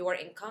you have your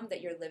income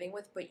that you're living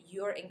with, but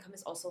your income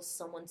is also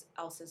someone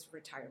else's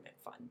retirement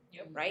fund,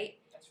 right?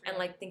 That's right. And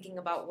like thinking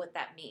about what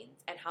that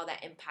means and how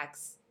that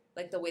impacts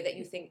like the way that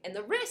you think and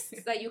the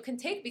risks that you can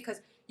take,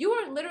 because you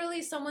are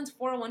literally someone's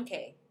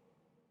 401k,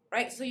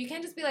 right? So you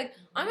can't just be like,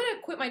 I'm gonna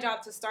quit my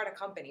job to start a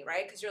company,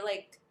 right? Because you're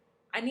like,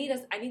 I need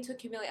to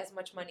accumulate as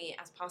much money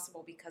as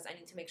possible, because I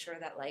need to make sure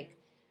that like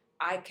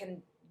I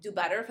can do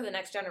better for the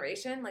next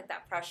generation, like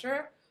that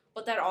pressure,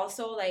 but that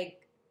also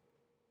like,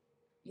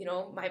 you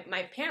know,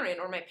 my parent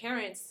or my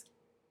parents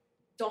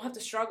don't have to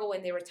struggle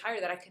when they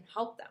retire, that I can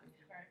help them.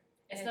 Right.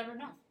 It's never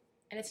enough.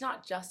 And it's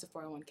not just a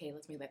 401k,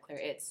 let's make that clear.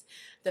 It's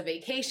the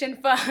vacation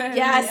fund.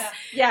 Yes.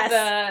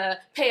 The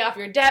pay off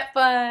your debt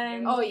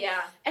fund. Oh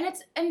yeah.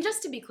 And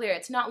just to be clear,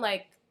 it's not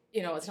like,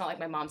 you know, it's not like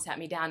my mom sat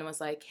me down and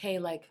was like, hey,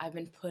 like, I've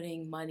been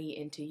putting money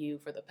into you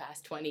for the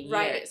past 20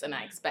 years and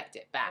I expect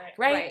it back,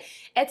 right?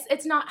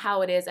 It's not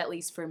how it is, at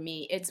least for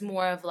me. It's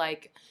more of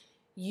like,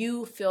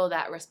 you feel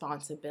that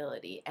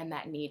responsibility and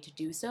that need to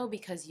do so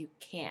because you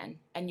can,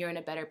 and you're in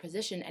a better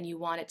position, and you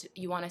want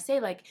to say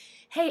like,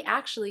 hey,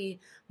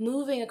 actually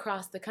moving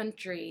across the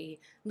country,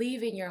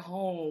 leaving your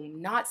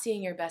home, not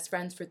seeing your best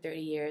friends for 30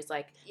 years,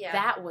 like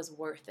that was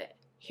worth it.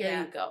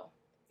 Here you go.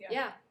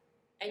 Yeah.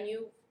 And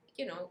you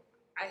know,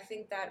 I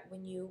think that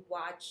when you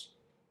watch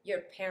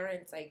your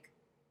parents like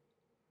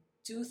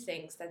do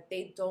things that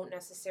they don't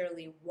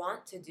necessarily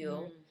want to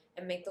do,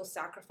 and make those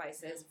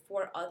sacrifices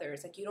for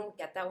others. Like, you don't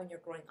get that when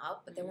you're growing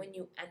up, but then when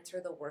you enter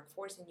the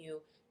workforce and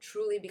you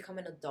truly become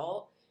an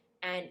adult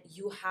and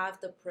you have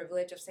the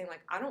privilege of saying,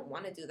 like, I don't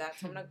want to do that,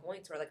 so I'm not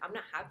going to, or like, I'm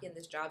not happy in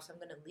this job, so I'm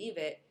going to leave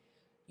it,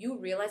 you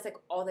realize, like,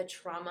 all the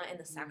trauma and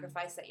the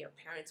sacrifice that your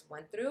parents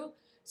went through.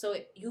 So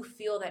you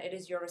feel that it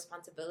is your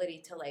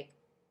responsibility to, like,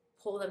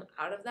 pull them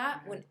out of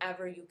that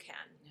whenever you can.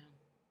 Yeah.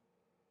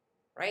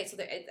 Right? So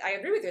I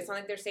agree with you. It's not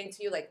like they're saying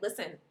to you, like,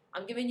 listen,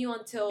 I'm giving you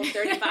until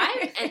 35,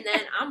 and then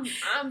I'm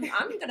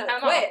gonna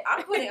quit.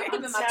 I'm quitting. I'm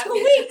giving my 2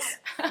 weeks.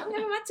 I'm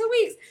giving my 2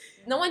 weeks.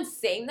 No one's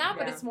saying that,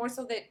 but it's more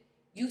so that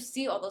you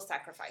see all those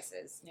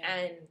sacrifices,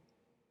 and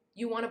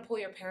you want to pull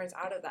your parents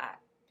out of that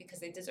because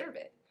they deserve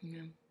it.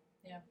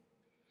 Yeah.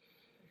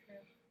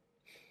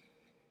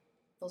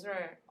 Those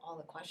are all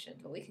the questions,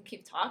 but we can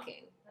keep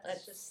talking.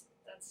 That's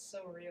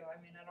so real. I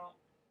mean,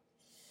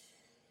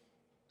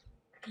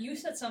 you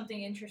said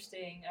something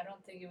interesting. I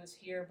don't think it was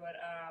here, but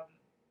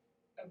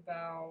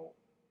about,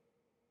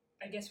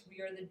 I guess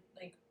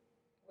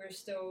we're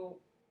still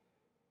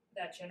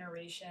that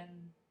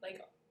generation.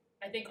 Like,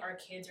 I think our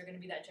kids are going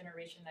to be that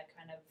generation that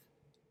kind of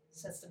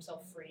sets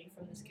themselves free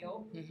from this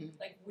guilt.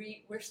 Like,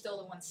 we're still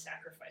the ones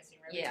sacrificing,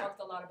 right? We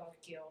talked a lot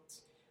about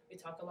guilt. We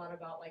talk a lot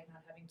about like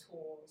not having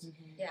tools.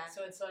 Yeah.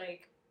 So it's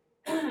like,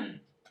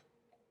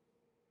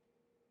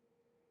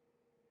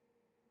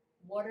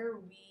 what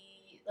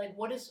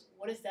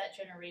does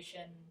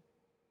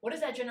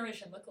that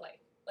generation look like?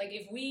 Like,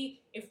 if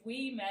we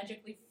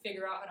magically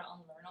figure out how to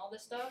unlearn all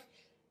this stuff,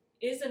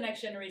 is the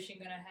next generation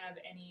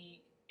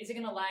is it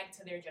gonna lag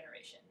to their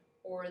generation?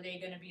 Or are they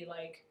gonna be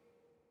like,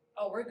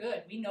 oh, we're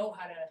good, we know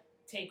how to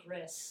take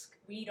risks,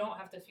 we don't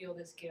have to feel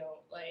this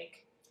guilt,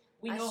 like,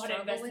 we know how to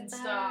invest in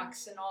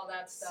stocks and all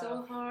that stuff.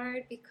 So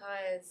hard,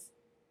 because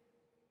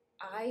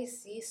I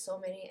see so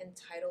many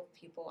entitled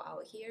people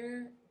out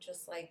here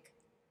just like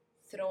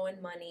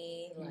throwing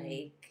money,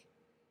 like,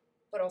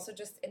 but also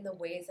just in the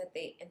ways that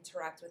they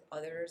interact with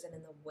others, and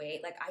in the way,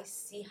 like, I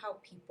see how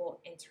people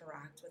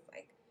interact with,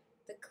 like,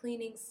 the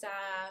cleaning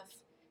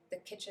staff, the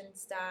kitchen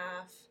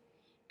staff,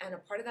 and a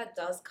part of that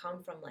does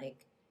come from,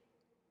 like,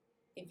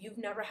 if you've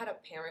never had a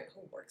parent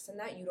who works in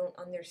that, you don't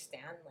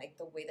understand, like,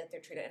 the way that they're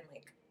treated, and,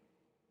 like,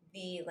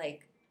 the,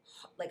 like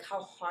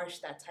how harsh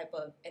that type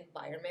of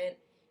environment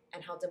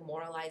and how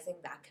demoralizing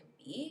that can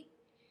be.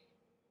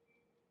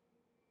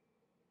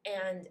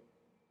 And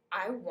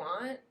I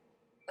want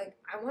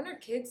our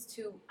kids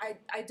to,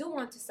 I do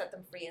want to set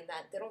them free in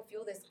that they don't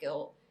feel this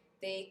guilt.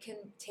 They can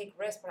take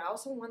risks, but I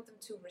also want them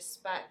to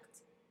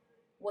respect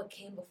what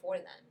came before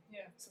them.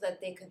 Yeah. So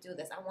that they could do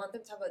this. I want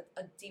them to have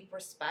a deep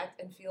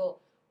respect and feel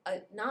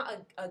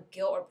not a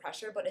guilt or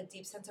pressure, but a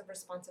deep sense of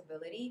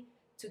responsibility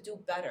to do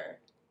better.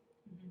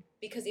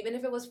 Because even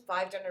if it was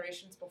 5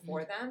 generations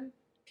before them,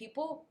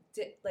 people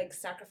did, like,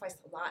 sacrificed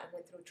a lot and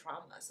went through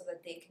trauma so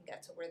that they can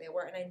get to where they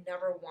were. And I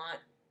never want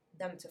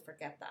them to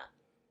forget that.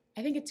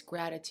 I think it's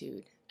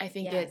gratitude. I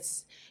think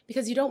it's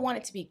because you don't want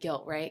it to be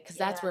guilt, right? Because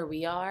that's where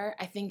we are.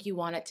 I think you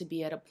want it to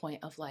be at a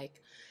point of,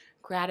 like,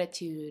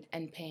 gratitude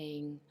and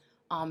paying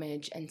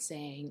homage and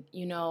saying,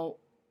 you know,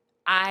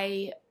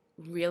 I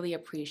really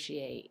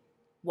appreciate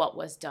what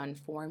was done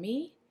for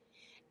me,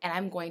 and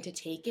I'm going to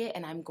take it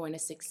and I'm going to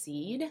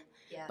succeed,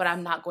 but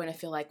I'm not going to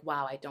feel like,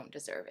 wow, I don't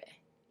deserve it.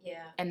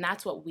 Yeah. And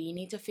that's what we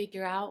need to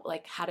figure out,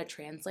 like, how to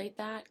translate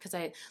that. Because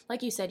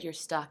like you said, you're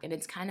stuck, and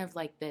it's kind of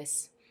like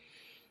this,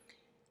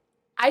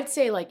 I'd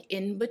say, like,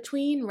 in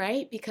between,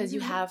 right? Because you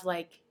have,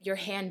 like, your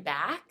hand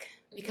back,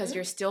 because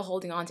you're still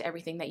holding on to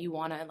everything that you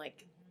want to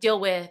like deal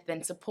with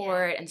and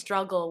support and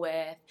struggle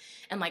with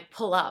and like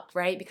pull up,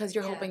 right? Because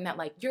you're hoping that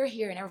like you're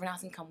here and everyone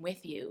else can come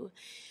with you.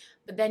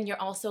 But then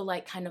you're also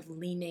like kind of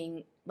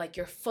leaning, like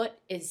your foot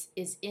is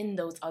in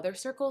those other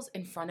circles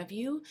in front of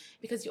you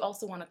because you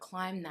also want to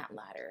climb that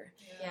ladder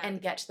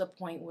and get to the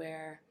point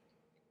where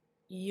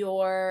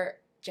your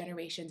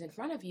generations in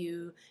front of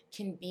you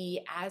can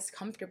be as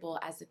comfortable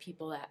as the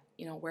people that,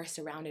 you know, we're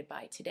surrounded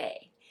by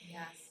today.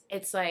 Yes.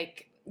 It's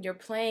like you're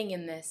playing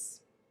in this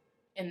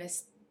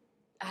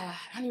I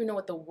don't even know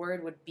what the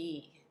word would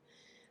be,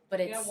 but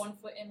it's... Yeah, 1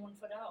 foot in, 1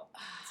 foot out.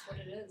 That's what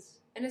it is.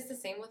 And it's the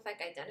same with,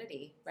 like,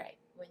 identity. Right.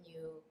 When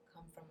you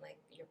come from, like,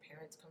 your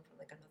parents come from,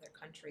 like, another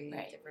country,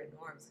 different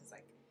norms. It's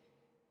like,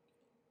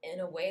 in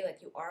a way,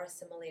 like, you are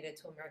assimilated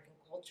to American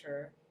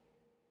culture,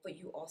 but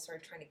you also are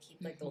trying to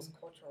keep, like, those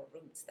cultural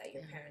roots that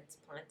your parents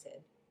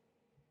planted.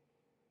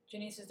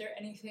 Janice, is there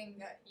anything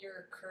that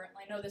you're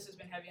currently... I know this has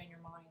been heavy on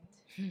your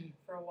mind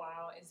for a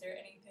while. Is there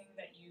anything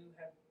that you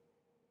have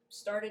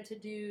started to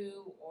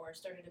do or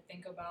started to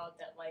think about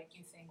that, like,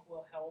 you think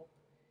will help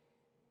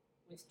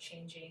with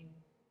changing,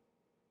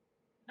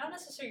 not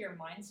necessarily your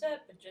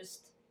mindset, but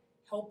just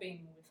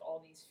helping with all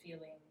these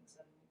feelings?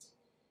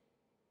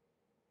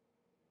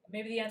 And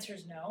maybe the answer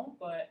is no,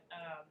 but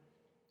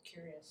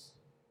curious.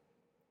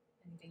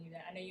 Anything you...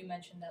 I know you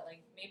mentioned that,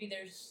 like, maybe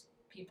there's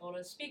people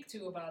to speak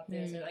to about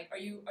this, or like, are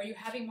you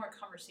having more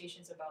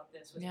conversations about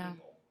this with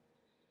people?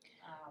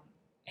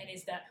 And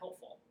is that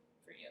helpful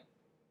for you?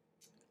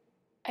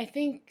 I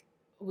think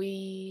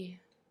we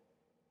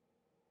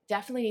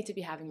definitely need to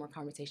be having more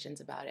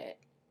conversations about it.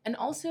 And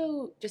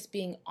also just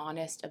being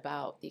honest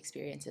about the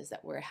experiences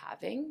that we're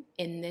having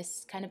in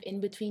this kind of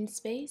in-between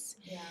space.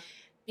 Yeah.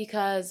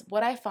 Because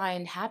what I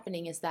find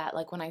happening is that,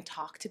 like, when I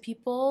talk to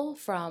people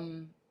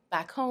from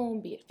back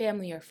home, be it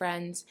family or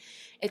friends,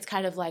 it's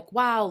kind of like,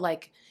 wow,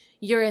 like,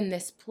 you're in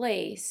this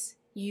place.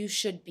 You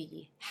should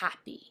be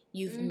happy.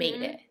 You've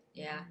made it.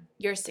 Yeah.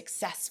 You're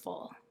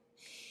successful.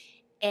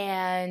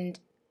 And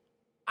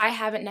I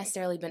haven't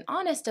necessarily been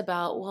honest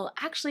about, well,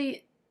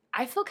 actually,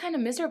 I feel kind of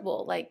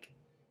miserable. Like,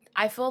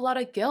 I feel a lot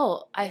of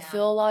guilt. I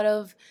feel a lot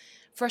of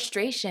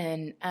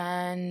frustration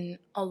and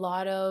a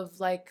lot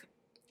of, like,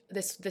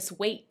 this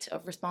weight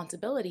of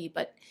responsibility,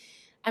 but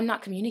I'm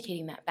not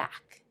communicating that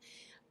back.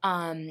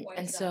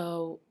 And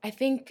so I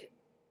think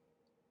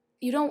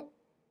you don't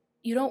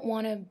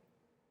want to,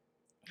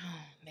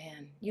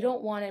 you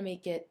don't want to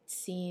make it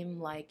seem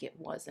like it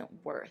wasn't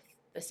worth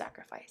the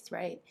sacrifice,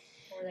 right?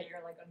 Or that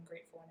you're, like,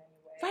 ungrateful in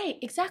any way. Right,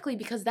 exactly,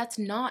 because that's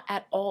not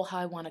at all how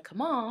I want to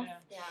come off.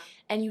 Yeah.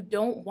 And you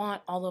don't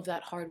want all of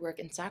that hard work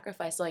and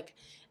sacrifice. Like,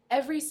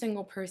 every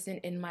single person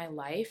in my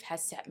life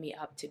has set me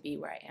up to be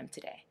where I am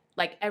today.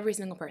 Like, every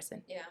single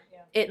person. Yeah.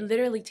 It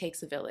literally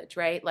takes a village,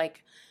 right?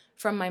 Like,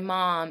 from my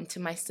mom to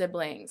my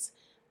siblings.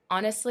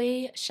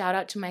 Honestly, shout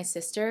out to my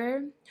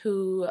sister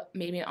who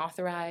made me an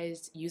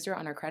authorized user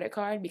on her credit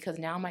card because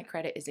now my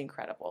credit is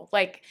incredible.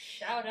 Like,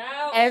 shout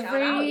out.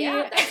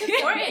 Yeah, that's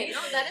important.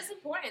 No, that is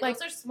important. Like,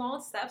 those are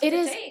small steps to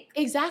take.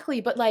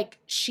 Exactly, but, like,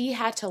 she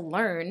had to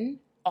learn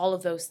all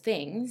of those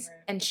things,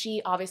 and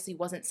she obviously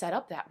wasn't set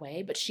up that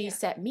way, but she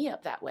set me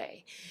up that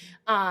way.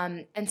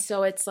 And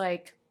so it's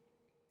like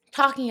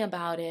talking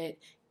about it,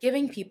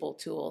 giving people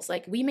tools.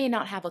 Like, we may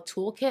not have a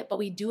toolkit, but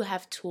we do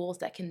have tools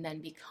that can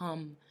then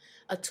become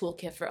a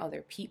toolkit for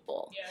other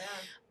people.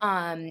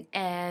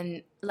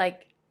 And,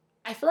 like,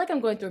 I feel like I'm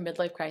going through a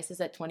midlife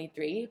crisis at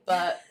 23,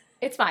 but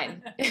it's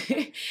fine.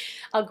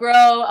 I'll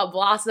grow, I'll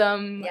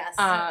blossom. Yes.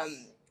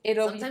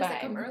 It'll Sometimes be fine.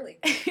 they come early.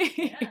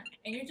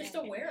 And you're just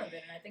aware of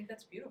it, and I think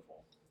that's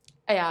beautiful.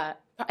 Yeah,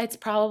 it's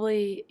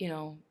probably, you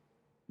know,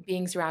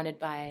 being surrounded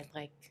by,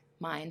 like,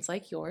 minds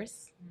like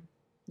yours,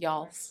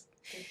 y'all's,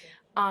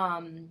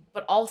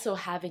 but also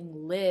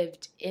having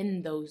lived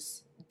in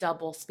those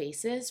double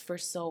spaces for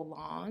so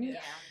long.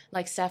 Yeah.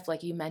 Like, Steph,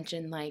 like you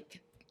mentioned, like,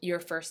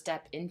 your first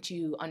step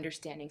into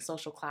understanding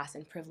social class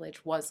and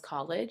privilege was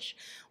college,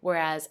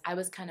 whereas I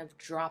was kind of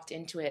dropped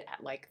into it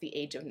at, like, the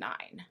age of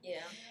 9.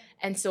 Yeah.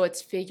 And so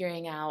it's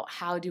figuring out,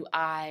 how do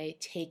I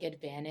take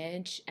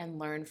advantage and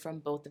learn from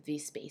both of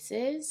these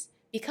spaces?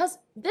 Because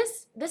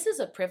this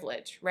is a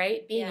privilege,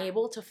 right? Being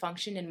able to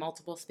function in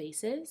multiple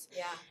spaces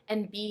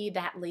and be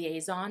that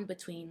liaison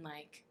between,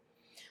 like,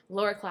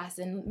 lower class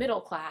and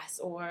middle class,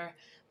 or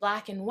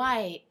black and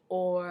white,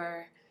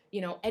 or,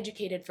 you know,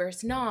 educated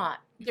versus not.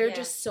 There are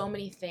just so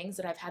many things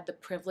that I've had the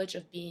privilege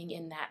of being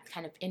in that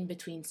kind of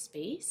in-between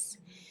space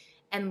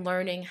and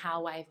learning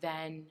how I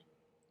then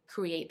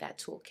create that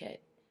toolkit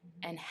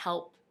and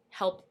help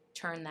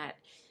turn that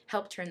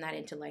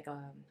into, like,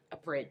 a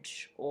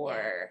bridge,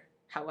 or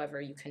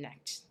however you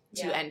connect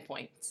to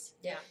endpoints.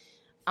 Yeah.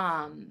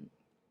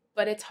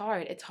 But it's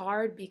hard. It's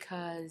hard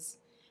because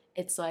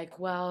it's like,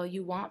 well,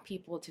 you want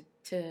people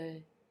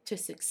to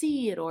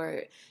succeed,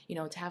 or, you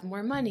know, to have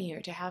more money,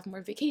 or to have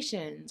more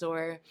vacations,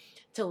 or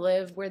to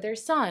live where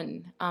there's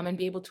sun, and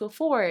be able to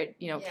afford,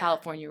 you know,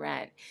 California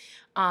rent.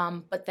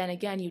 But then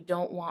again, you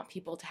don't want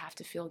people to have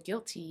to feel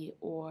guilty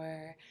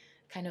or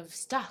kind of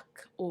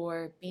stuck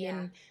or be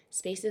in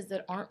spaces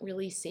that aren't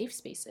really safe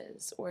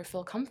spaces or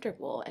feel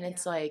comfortable. And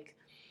it's like,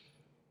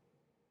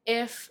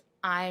 if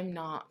I'm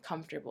not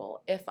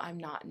comfortable, if I'm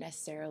not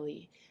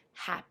necessarily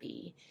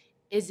happy,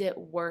 is it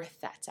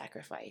worth that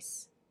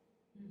sacrifice?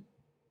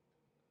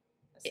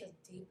 That's a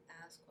deep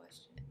ass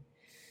question.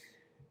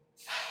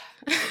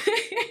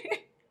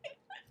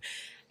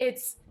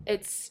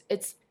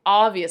 It's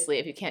obviously,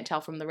 if you can't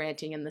tell from the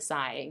ranting and the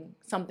sighing,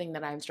 something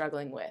that I'm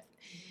struggling with.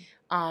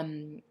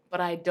 But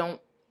I don't,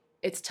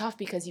 it's tough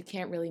because you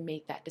can't really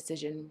make that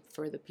decision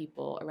for the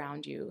people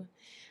around you.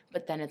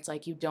 But then it's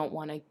like you don't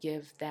want to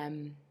give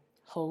them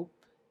hope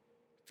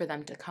for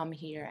them to come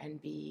here and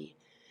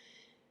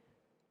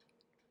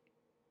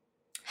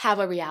have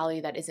a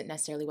reality that isn't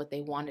necessarily what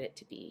they wanted it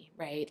to be,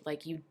 right?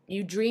 Like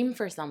you dream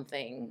for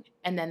something,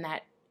 and then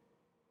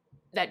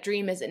that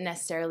dream isn't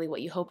necessarily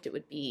what you hoped it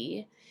would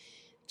be.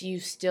 Do you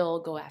still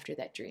go after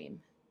that dream?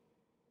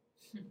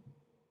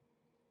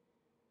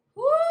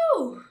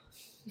 Woo!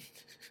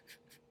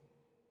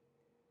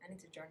 I need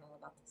to journal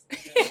about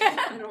this.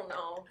 I don't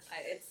know.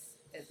 It's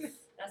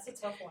That's a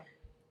tough one.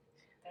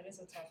 That is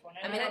a tough one.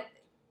 I mean, go ahead.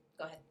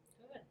 Go ahead.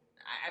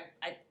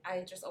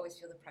 I just always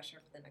feel the pressure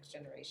for the next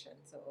generation.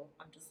 So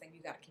I'm just saying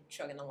you gotta keep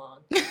chugging along.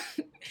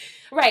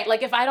 Right.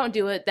 Like if I don't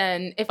do it,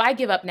 then if I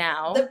give up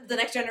now, the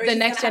next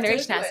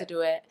generation has to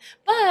do it.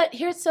 But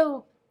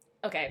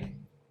okay,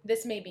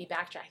 this may be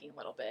backtracking a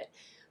little bit,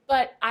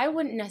 but I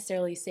wouldn't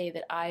necessarily say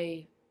that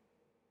I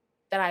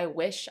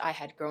wish I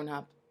had grown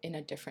up in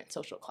a different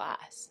social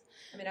class.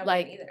 I mean, I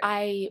wouldn't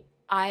either.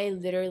 I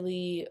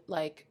literally,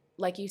 like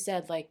you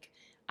said, like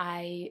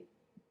I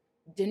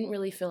didn't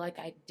really feel like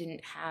I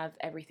didn't have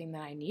everything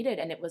that I needed.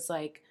 And it was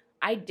like,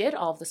 I did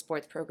all of the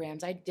sports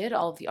programs. I did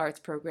all of the arts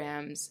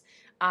programs.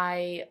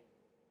 I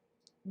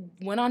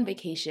went on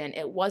vacation.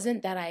 It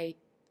wasn't that I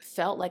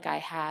felt like I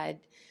had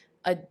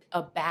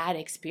a bad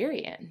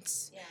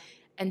experience. Yeah.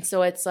 And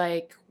so it's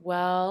like,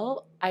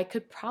 well, I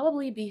could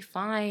probably be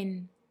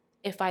fine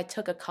if I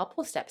took a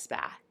couple steps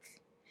back.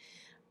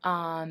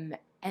 And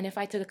if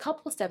I took a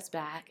couple steps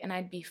back, and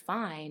I'd be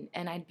fine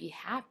and I'd be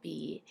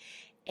happy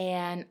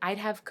and I'd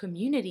have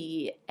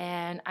community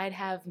and I'd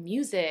have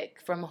music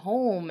from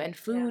home and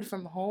food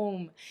from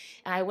home,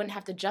 and I wouldn't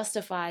have to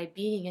justify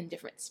being in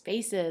different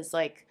spaces.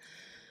 Like,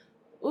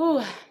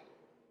 ooh,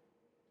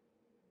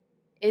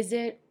 is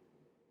it?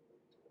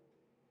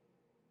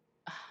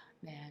 Oh,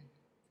 man,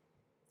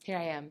 here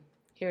I am.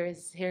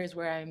 Here's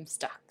where I'm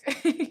stuck.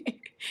 That's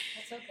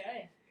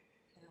okay.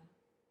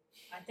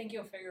 I think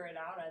you'll figure it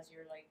out as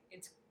you're like,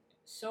 it's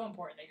so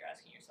important that you're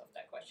asking yourself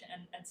that question.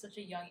 And at such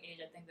a young age,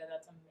 I think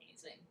that's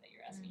amazing that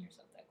you're asking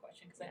yourself that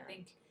question, because I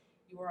think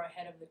you are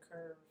ahead of the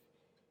curve,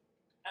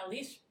 at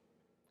least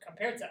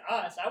compared to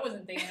us. I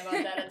wasn't thinking about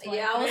that at 23.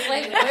 Yeah, I was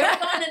like, where are we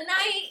going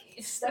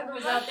tonight? Steph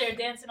was out there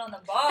dancing on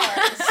the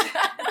bars.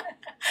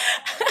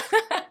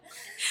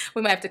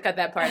 We might have to cut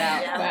that part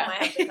out. Yeah, we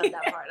might have to cut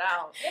that part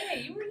out.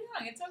 Hey, you were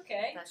young. It's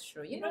okay. That's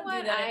true. You You know don't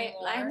what? do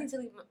that I need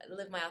to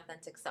live my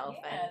authentic self.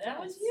 Yeah, and that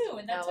was you,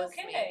 and that's that was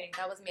okay. Me.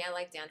 That was me. I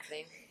like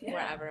dancing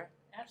wherever.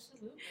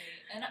 Absolutely.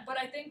 But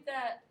I think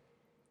that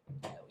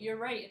you're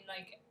right, and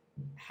like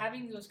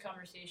having those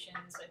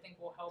conversations, I think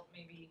will help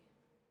maybe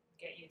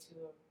get you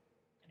to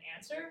an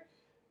answer.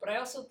 But I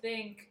also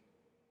think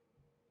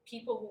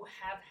people who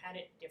have had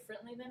it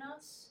differently than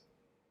us,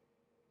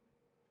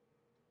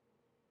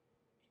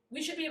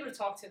 we should be able to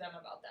talk to them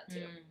about that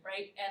too,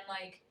 right? And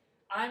like,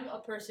 I'm a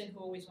person who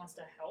always wants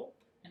to help,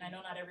 and I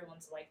know not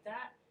everyone's like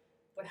that,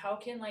 but how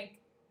can, like,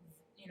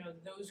 you know,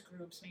 those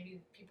groups, maybe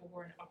people who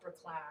are in upper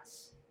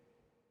class,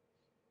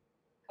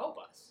 help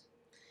us?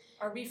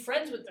 Are we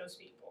friends with those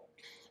people?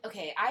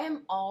 Okay, I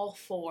am all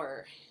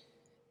for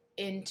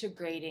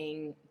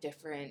integrating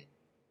different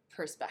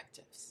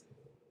perspectives.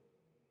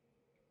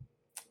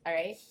 All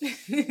right?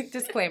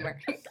 Disclaimer.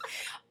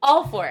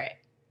 All for it.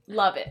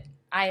 Love it.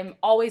 I am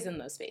always in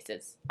those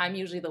spaces. I'm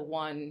usually the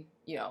one,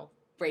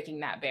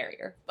 breaking that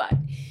barrier, but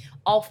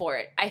all for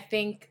it. I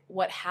think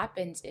what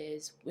happens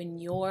is when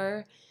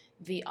you're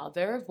the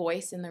other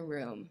voice in the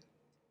room,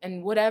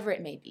 and whatever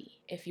it may be,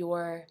 if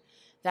you're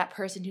that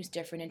person who's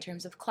different in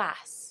terms of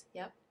class,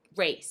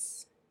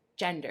 race,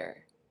 gender,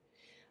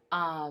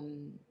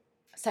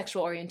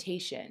 sexual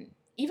orientation,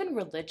 even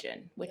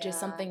religion, which is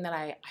something that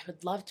I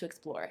would love to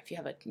explore if you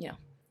have a,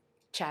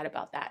 chat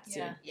about that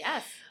soon.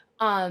 Yes.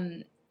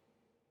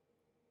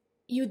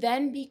 You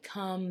then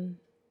become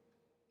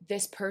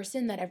this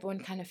person that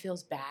everyone kind of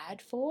feels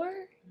bad for.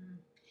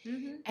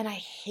 Mm-hmm. And I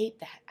hate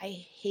that. I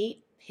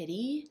hate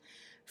pity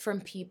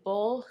from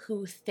people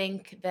who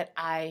think that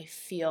I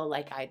feel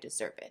like I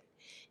deserve it,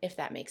 if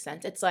that makes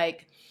sense. It's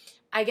like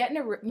I get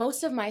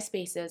most of my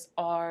spaces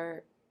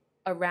are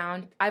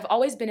around, I've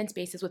always been in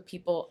spaces with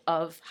people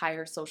of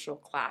higher social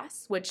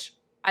class, which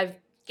I've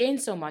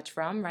gained so much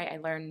from, right? I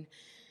learned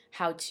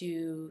how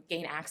to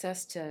gain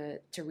access to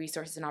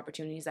resources and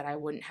opportunities that I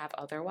wouldn't have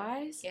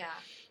otherwise. Yeah.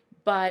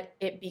 But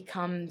it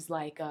becomes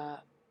like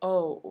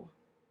you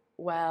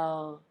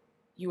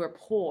were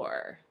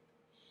poor,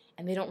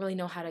 and they don't really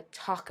know how to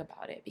talk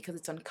about it because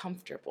it's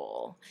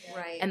uncomfortable. Yeah.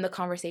 Right. And the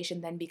conversation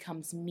then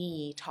becomes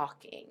me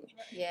talking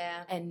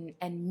yeah. and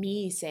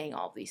me saying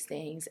all these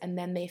things. And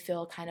then they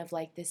feel kind of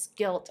like this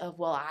guilt of,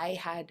 well, I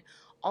had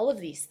all of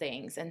these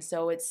things. And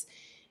so it's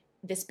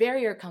this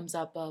barrier comes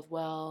up of,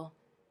 well,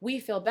 we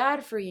feel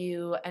bad for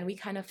you and we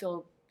kind of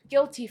feel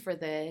guilty for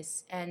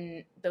this.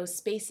 And those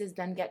spaces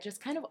then get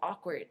just kind of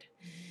awkward.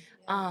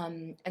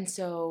 And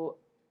so...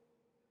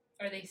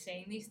 Are they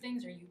saying these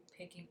things, or are you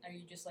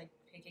just like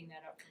picking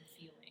that up from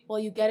feeling? Well,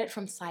 you get it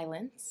from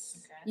silence.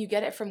 Okay. You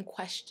get it from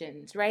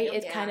questions, right?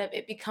 Yep. It's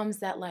it becomes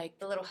that like,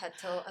 The little head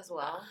tilt as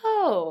well.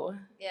 oh.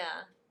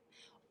 Yeah.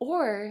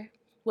 Or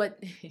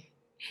what,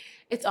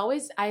 it's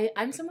always,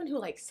 I'm someone who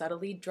like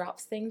subtly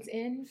drops things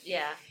in.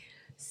 Yeah.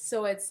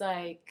 So it's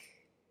like,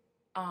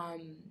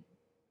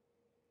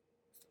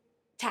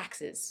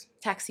 taxes.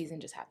 Tax season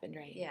just happened,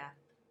 right? Yeah.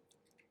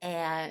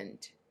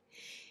 And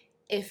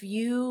if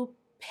you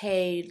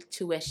paid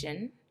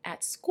tuition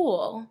at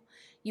school,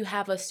 you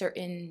have a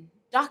certain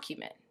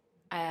document.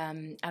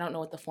 I don't know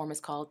what the form is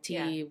called,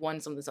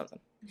 T1 something.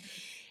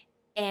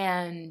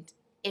 And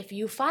if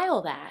you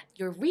file that,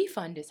 your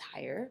refund is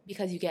higher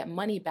because you get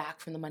money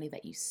back from the money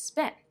that you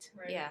spent.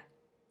 Right. Yeah.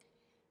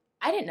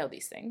 I didn't know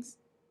these things.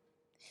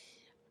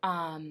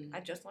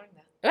 I just learned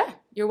that. Yeah,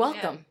 you're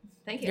welcome.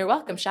 Thank you. You're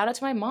welcome. Shout out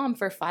to my mom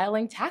for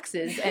filing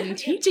taxes and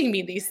teaching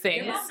me these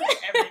things. Your mom knows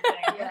everything.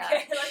 Yeah.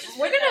 Okay, let's just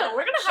We're put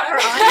gonna that have her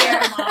out. on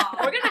here. Shout out to Mom.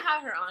 We're gonna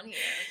have her on here.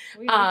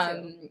 We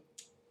need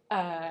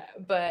to.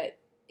 But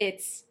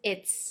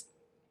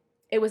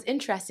it was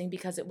interesting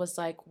because it was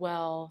like,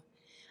 well,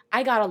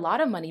 I got a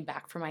lot of money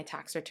back for my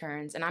tax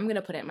returns and I'm going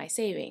to put it in my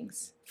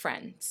savings,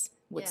 friends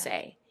would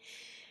say.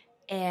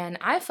 And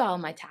I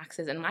filed my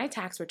taxes and my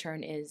tax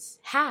return is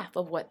half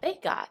of what they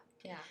got.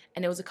 Yeah.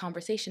 And it was a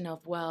conversation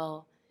of,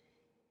 well,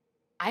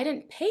 I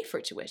didn't pay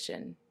for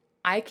tuition.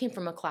 I came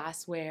from a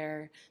class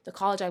where the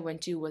college I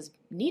went to was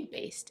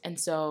need-based. And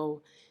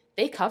so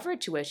they covered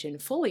tuition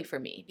fully for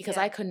me because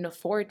I couldn't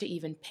afford to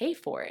even pay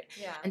for it.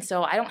 Yeah. And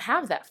so I don't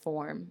have that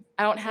form.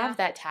 I don't have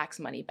that tax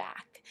money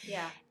back.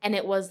 Yeah. And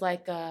it was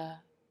like,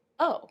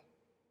 oh.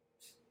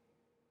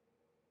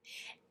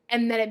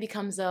 And then it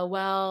becomes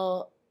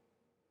well,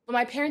 but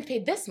my parents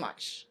paid this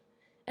much.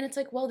 And it's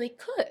like, well, they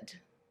could.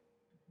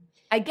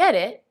 I get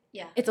it.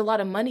 Yeah. It's a lot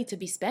of money to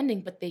be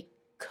spending, but they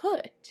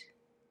could.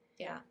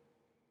 Yeah.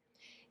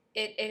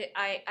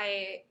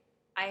 I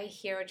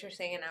hear what you're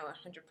saying, and I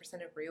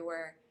 100% agree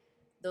where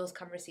those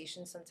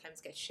conversations sometimes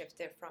get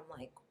shifted from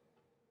like,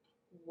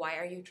 why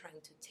are you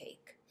trying to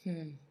take?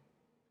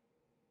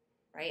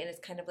 Right? And it's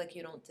kind of like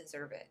you don't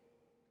deserve it.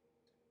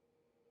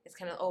 It's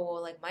kind of, oh,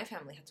 well, like my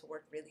family had to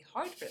work really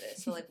hard for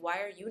this. So like, why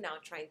are you now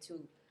trying to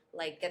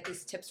like get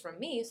these tips from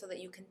me so that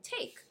you can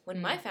take when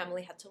my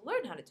family had to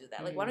learn how to do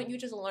that? Like, why don't you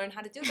just learn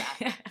how to do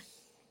that?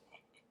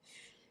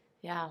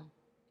 Yeah.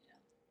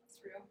 That's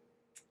real.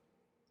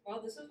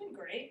 Well, this has been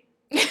great.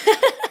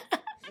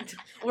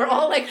 We're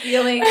all like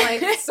feeling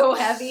like so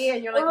heavy,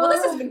 and you're like, well,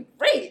 this has been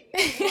great.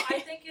 Well,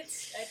 I think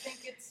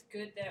it's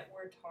good that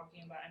we're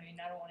talking about. I mean,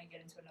 I don't want to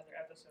get into another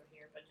episode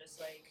here, but just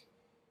like,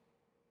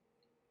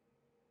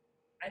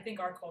 I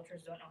think our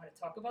cultures don't know how to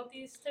talk about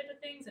these type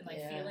of things and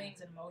like feelings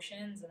and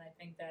emotions, and I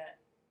think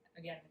that,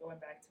 again, going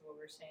back to what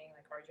we were saying,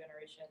 like our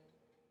generation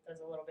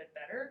does a little bit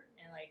better,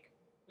 and like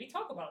we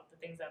talk about the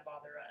things that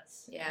bother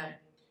us. Yeah.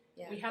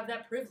 And we have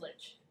that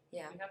privilege.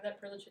 Yeah. We have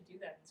that privilege to do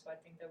that, and so I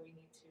think that we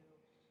need to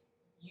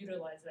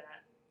utilize that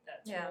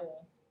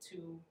tool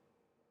to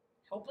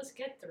help us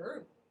get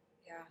through.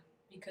 Yeah.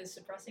 Because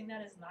suppressing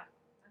that is not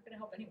going to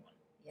help anyone.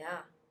 Yeah.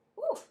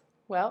 Woo.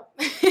 Well.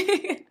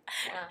 Yeah.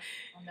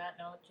 On that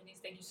note, Janice,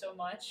 thank you so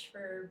much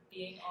for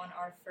being on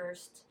our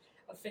first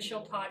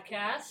official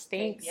podcast.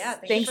 Thanks. Yeah,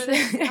 thanks for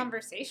this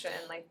conversation.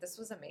 Like, this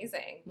was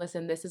amazing.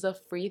 Listen, this is a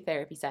free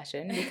therapy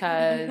session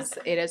because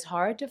it is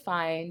hard to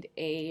find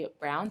a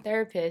brown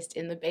therapist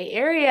in the Bay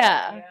Area.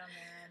 Yeah,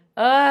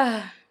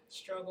 man.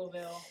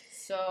 Struggleville.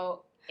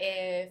 So,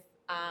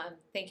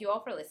 thank you all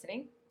for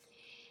listening.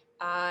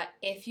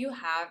 If you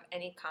have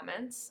any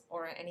comments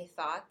or any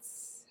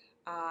thoughts,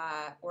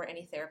 or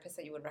any therapist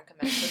that you would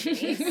recommend for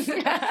Denise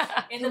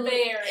in the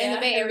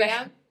Bay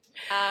Area,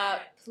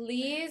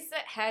 please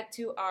head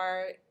to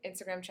our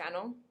Instagram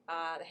channel.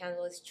 The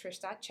handle is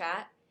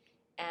trish.chat,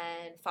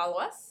 and follow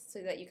us so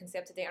that you can stay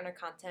up to date on our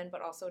content,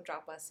 but also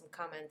drop us some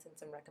comments and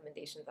some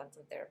recommendations on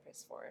some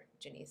therapists for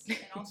Janice. And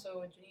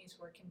also, Janice,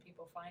 where can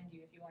people find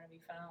you if you want to be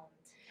found?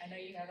 I know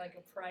you have like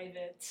a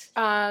private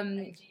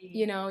IG.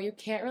 You know, you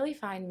can't really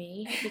find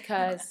me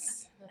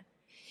because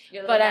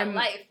You're but living that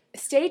life.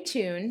 Stay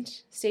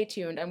tuned.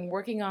 I'm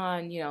working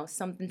on,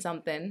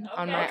 something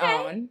on my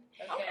own.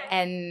 Okay.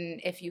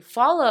 And if you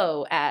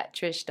follow at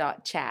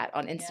trish.chat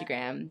on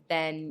Instagram,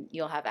 then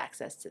you'll have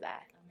access to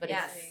that. But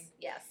Yes.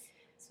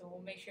 So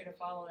we'll make sure to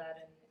follow that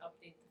and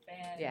update the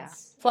fans. Yeah.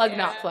 Plug,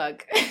 not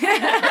plug.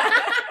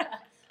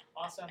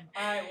 Awesome.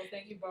 All right. Well,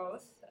 thank you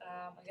both.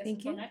 I guess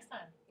until next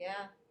time.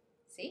 Yeah.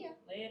 See ya.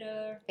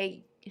 Later.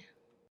 Hey.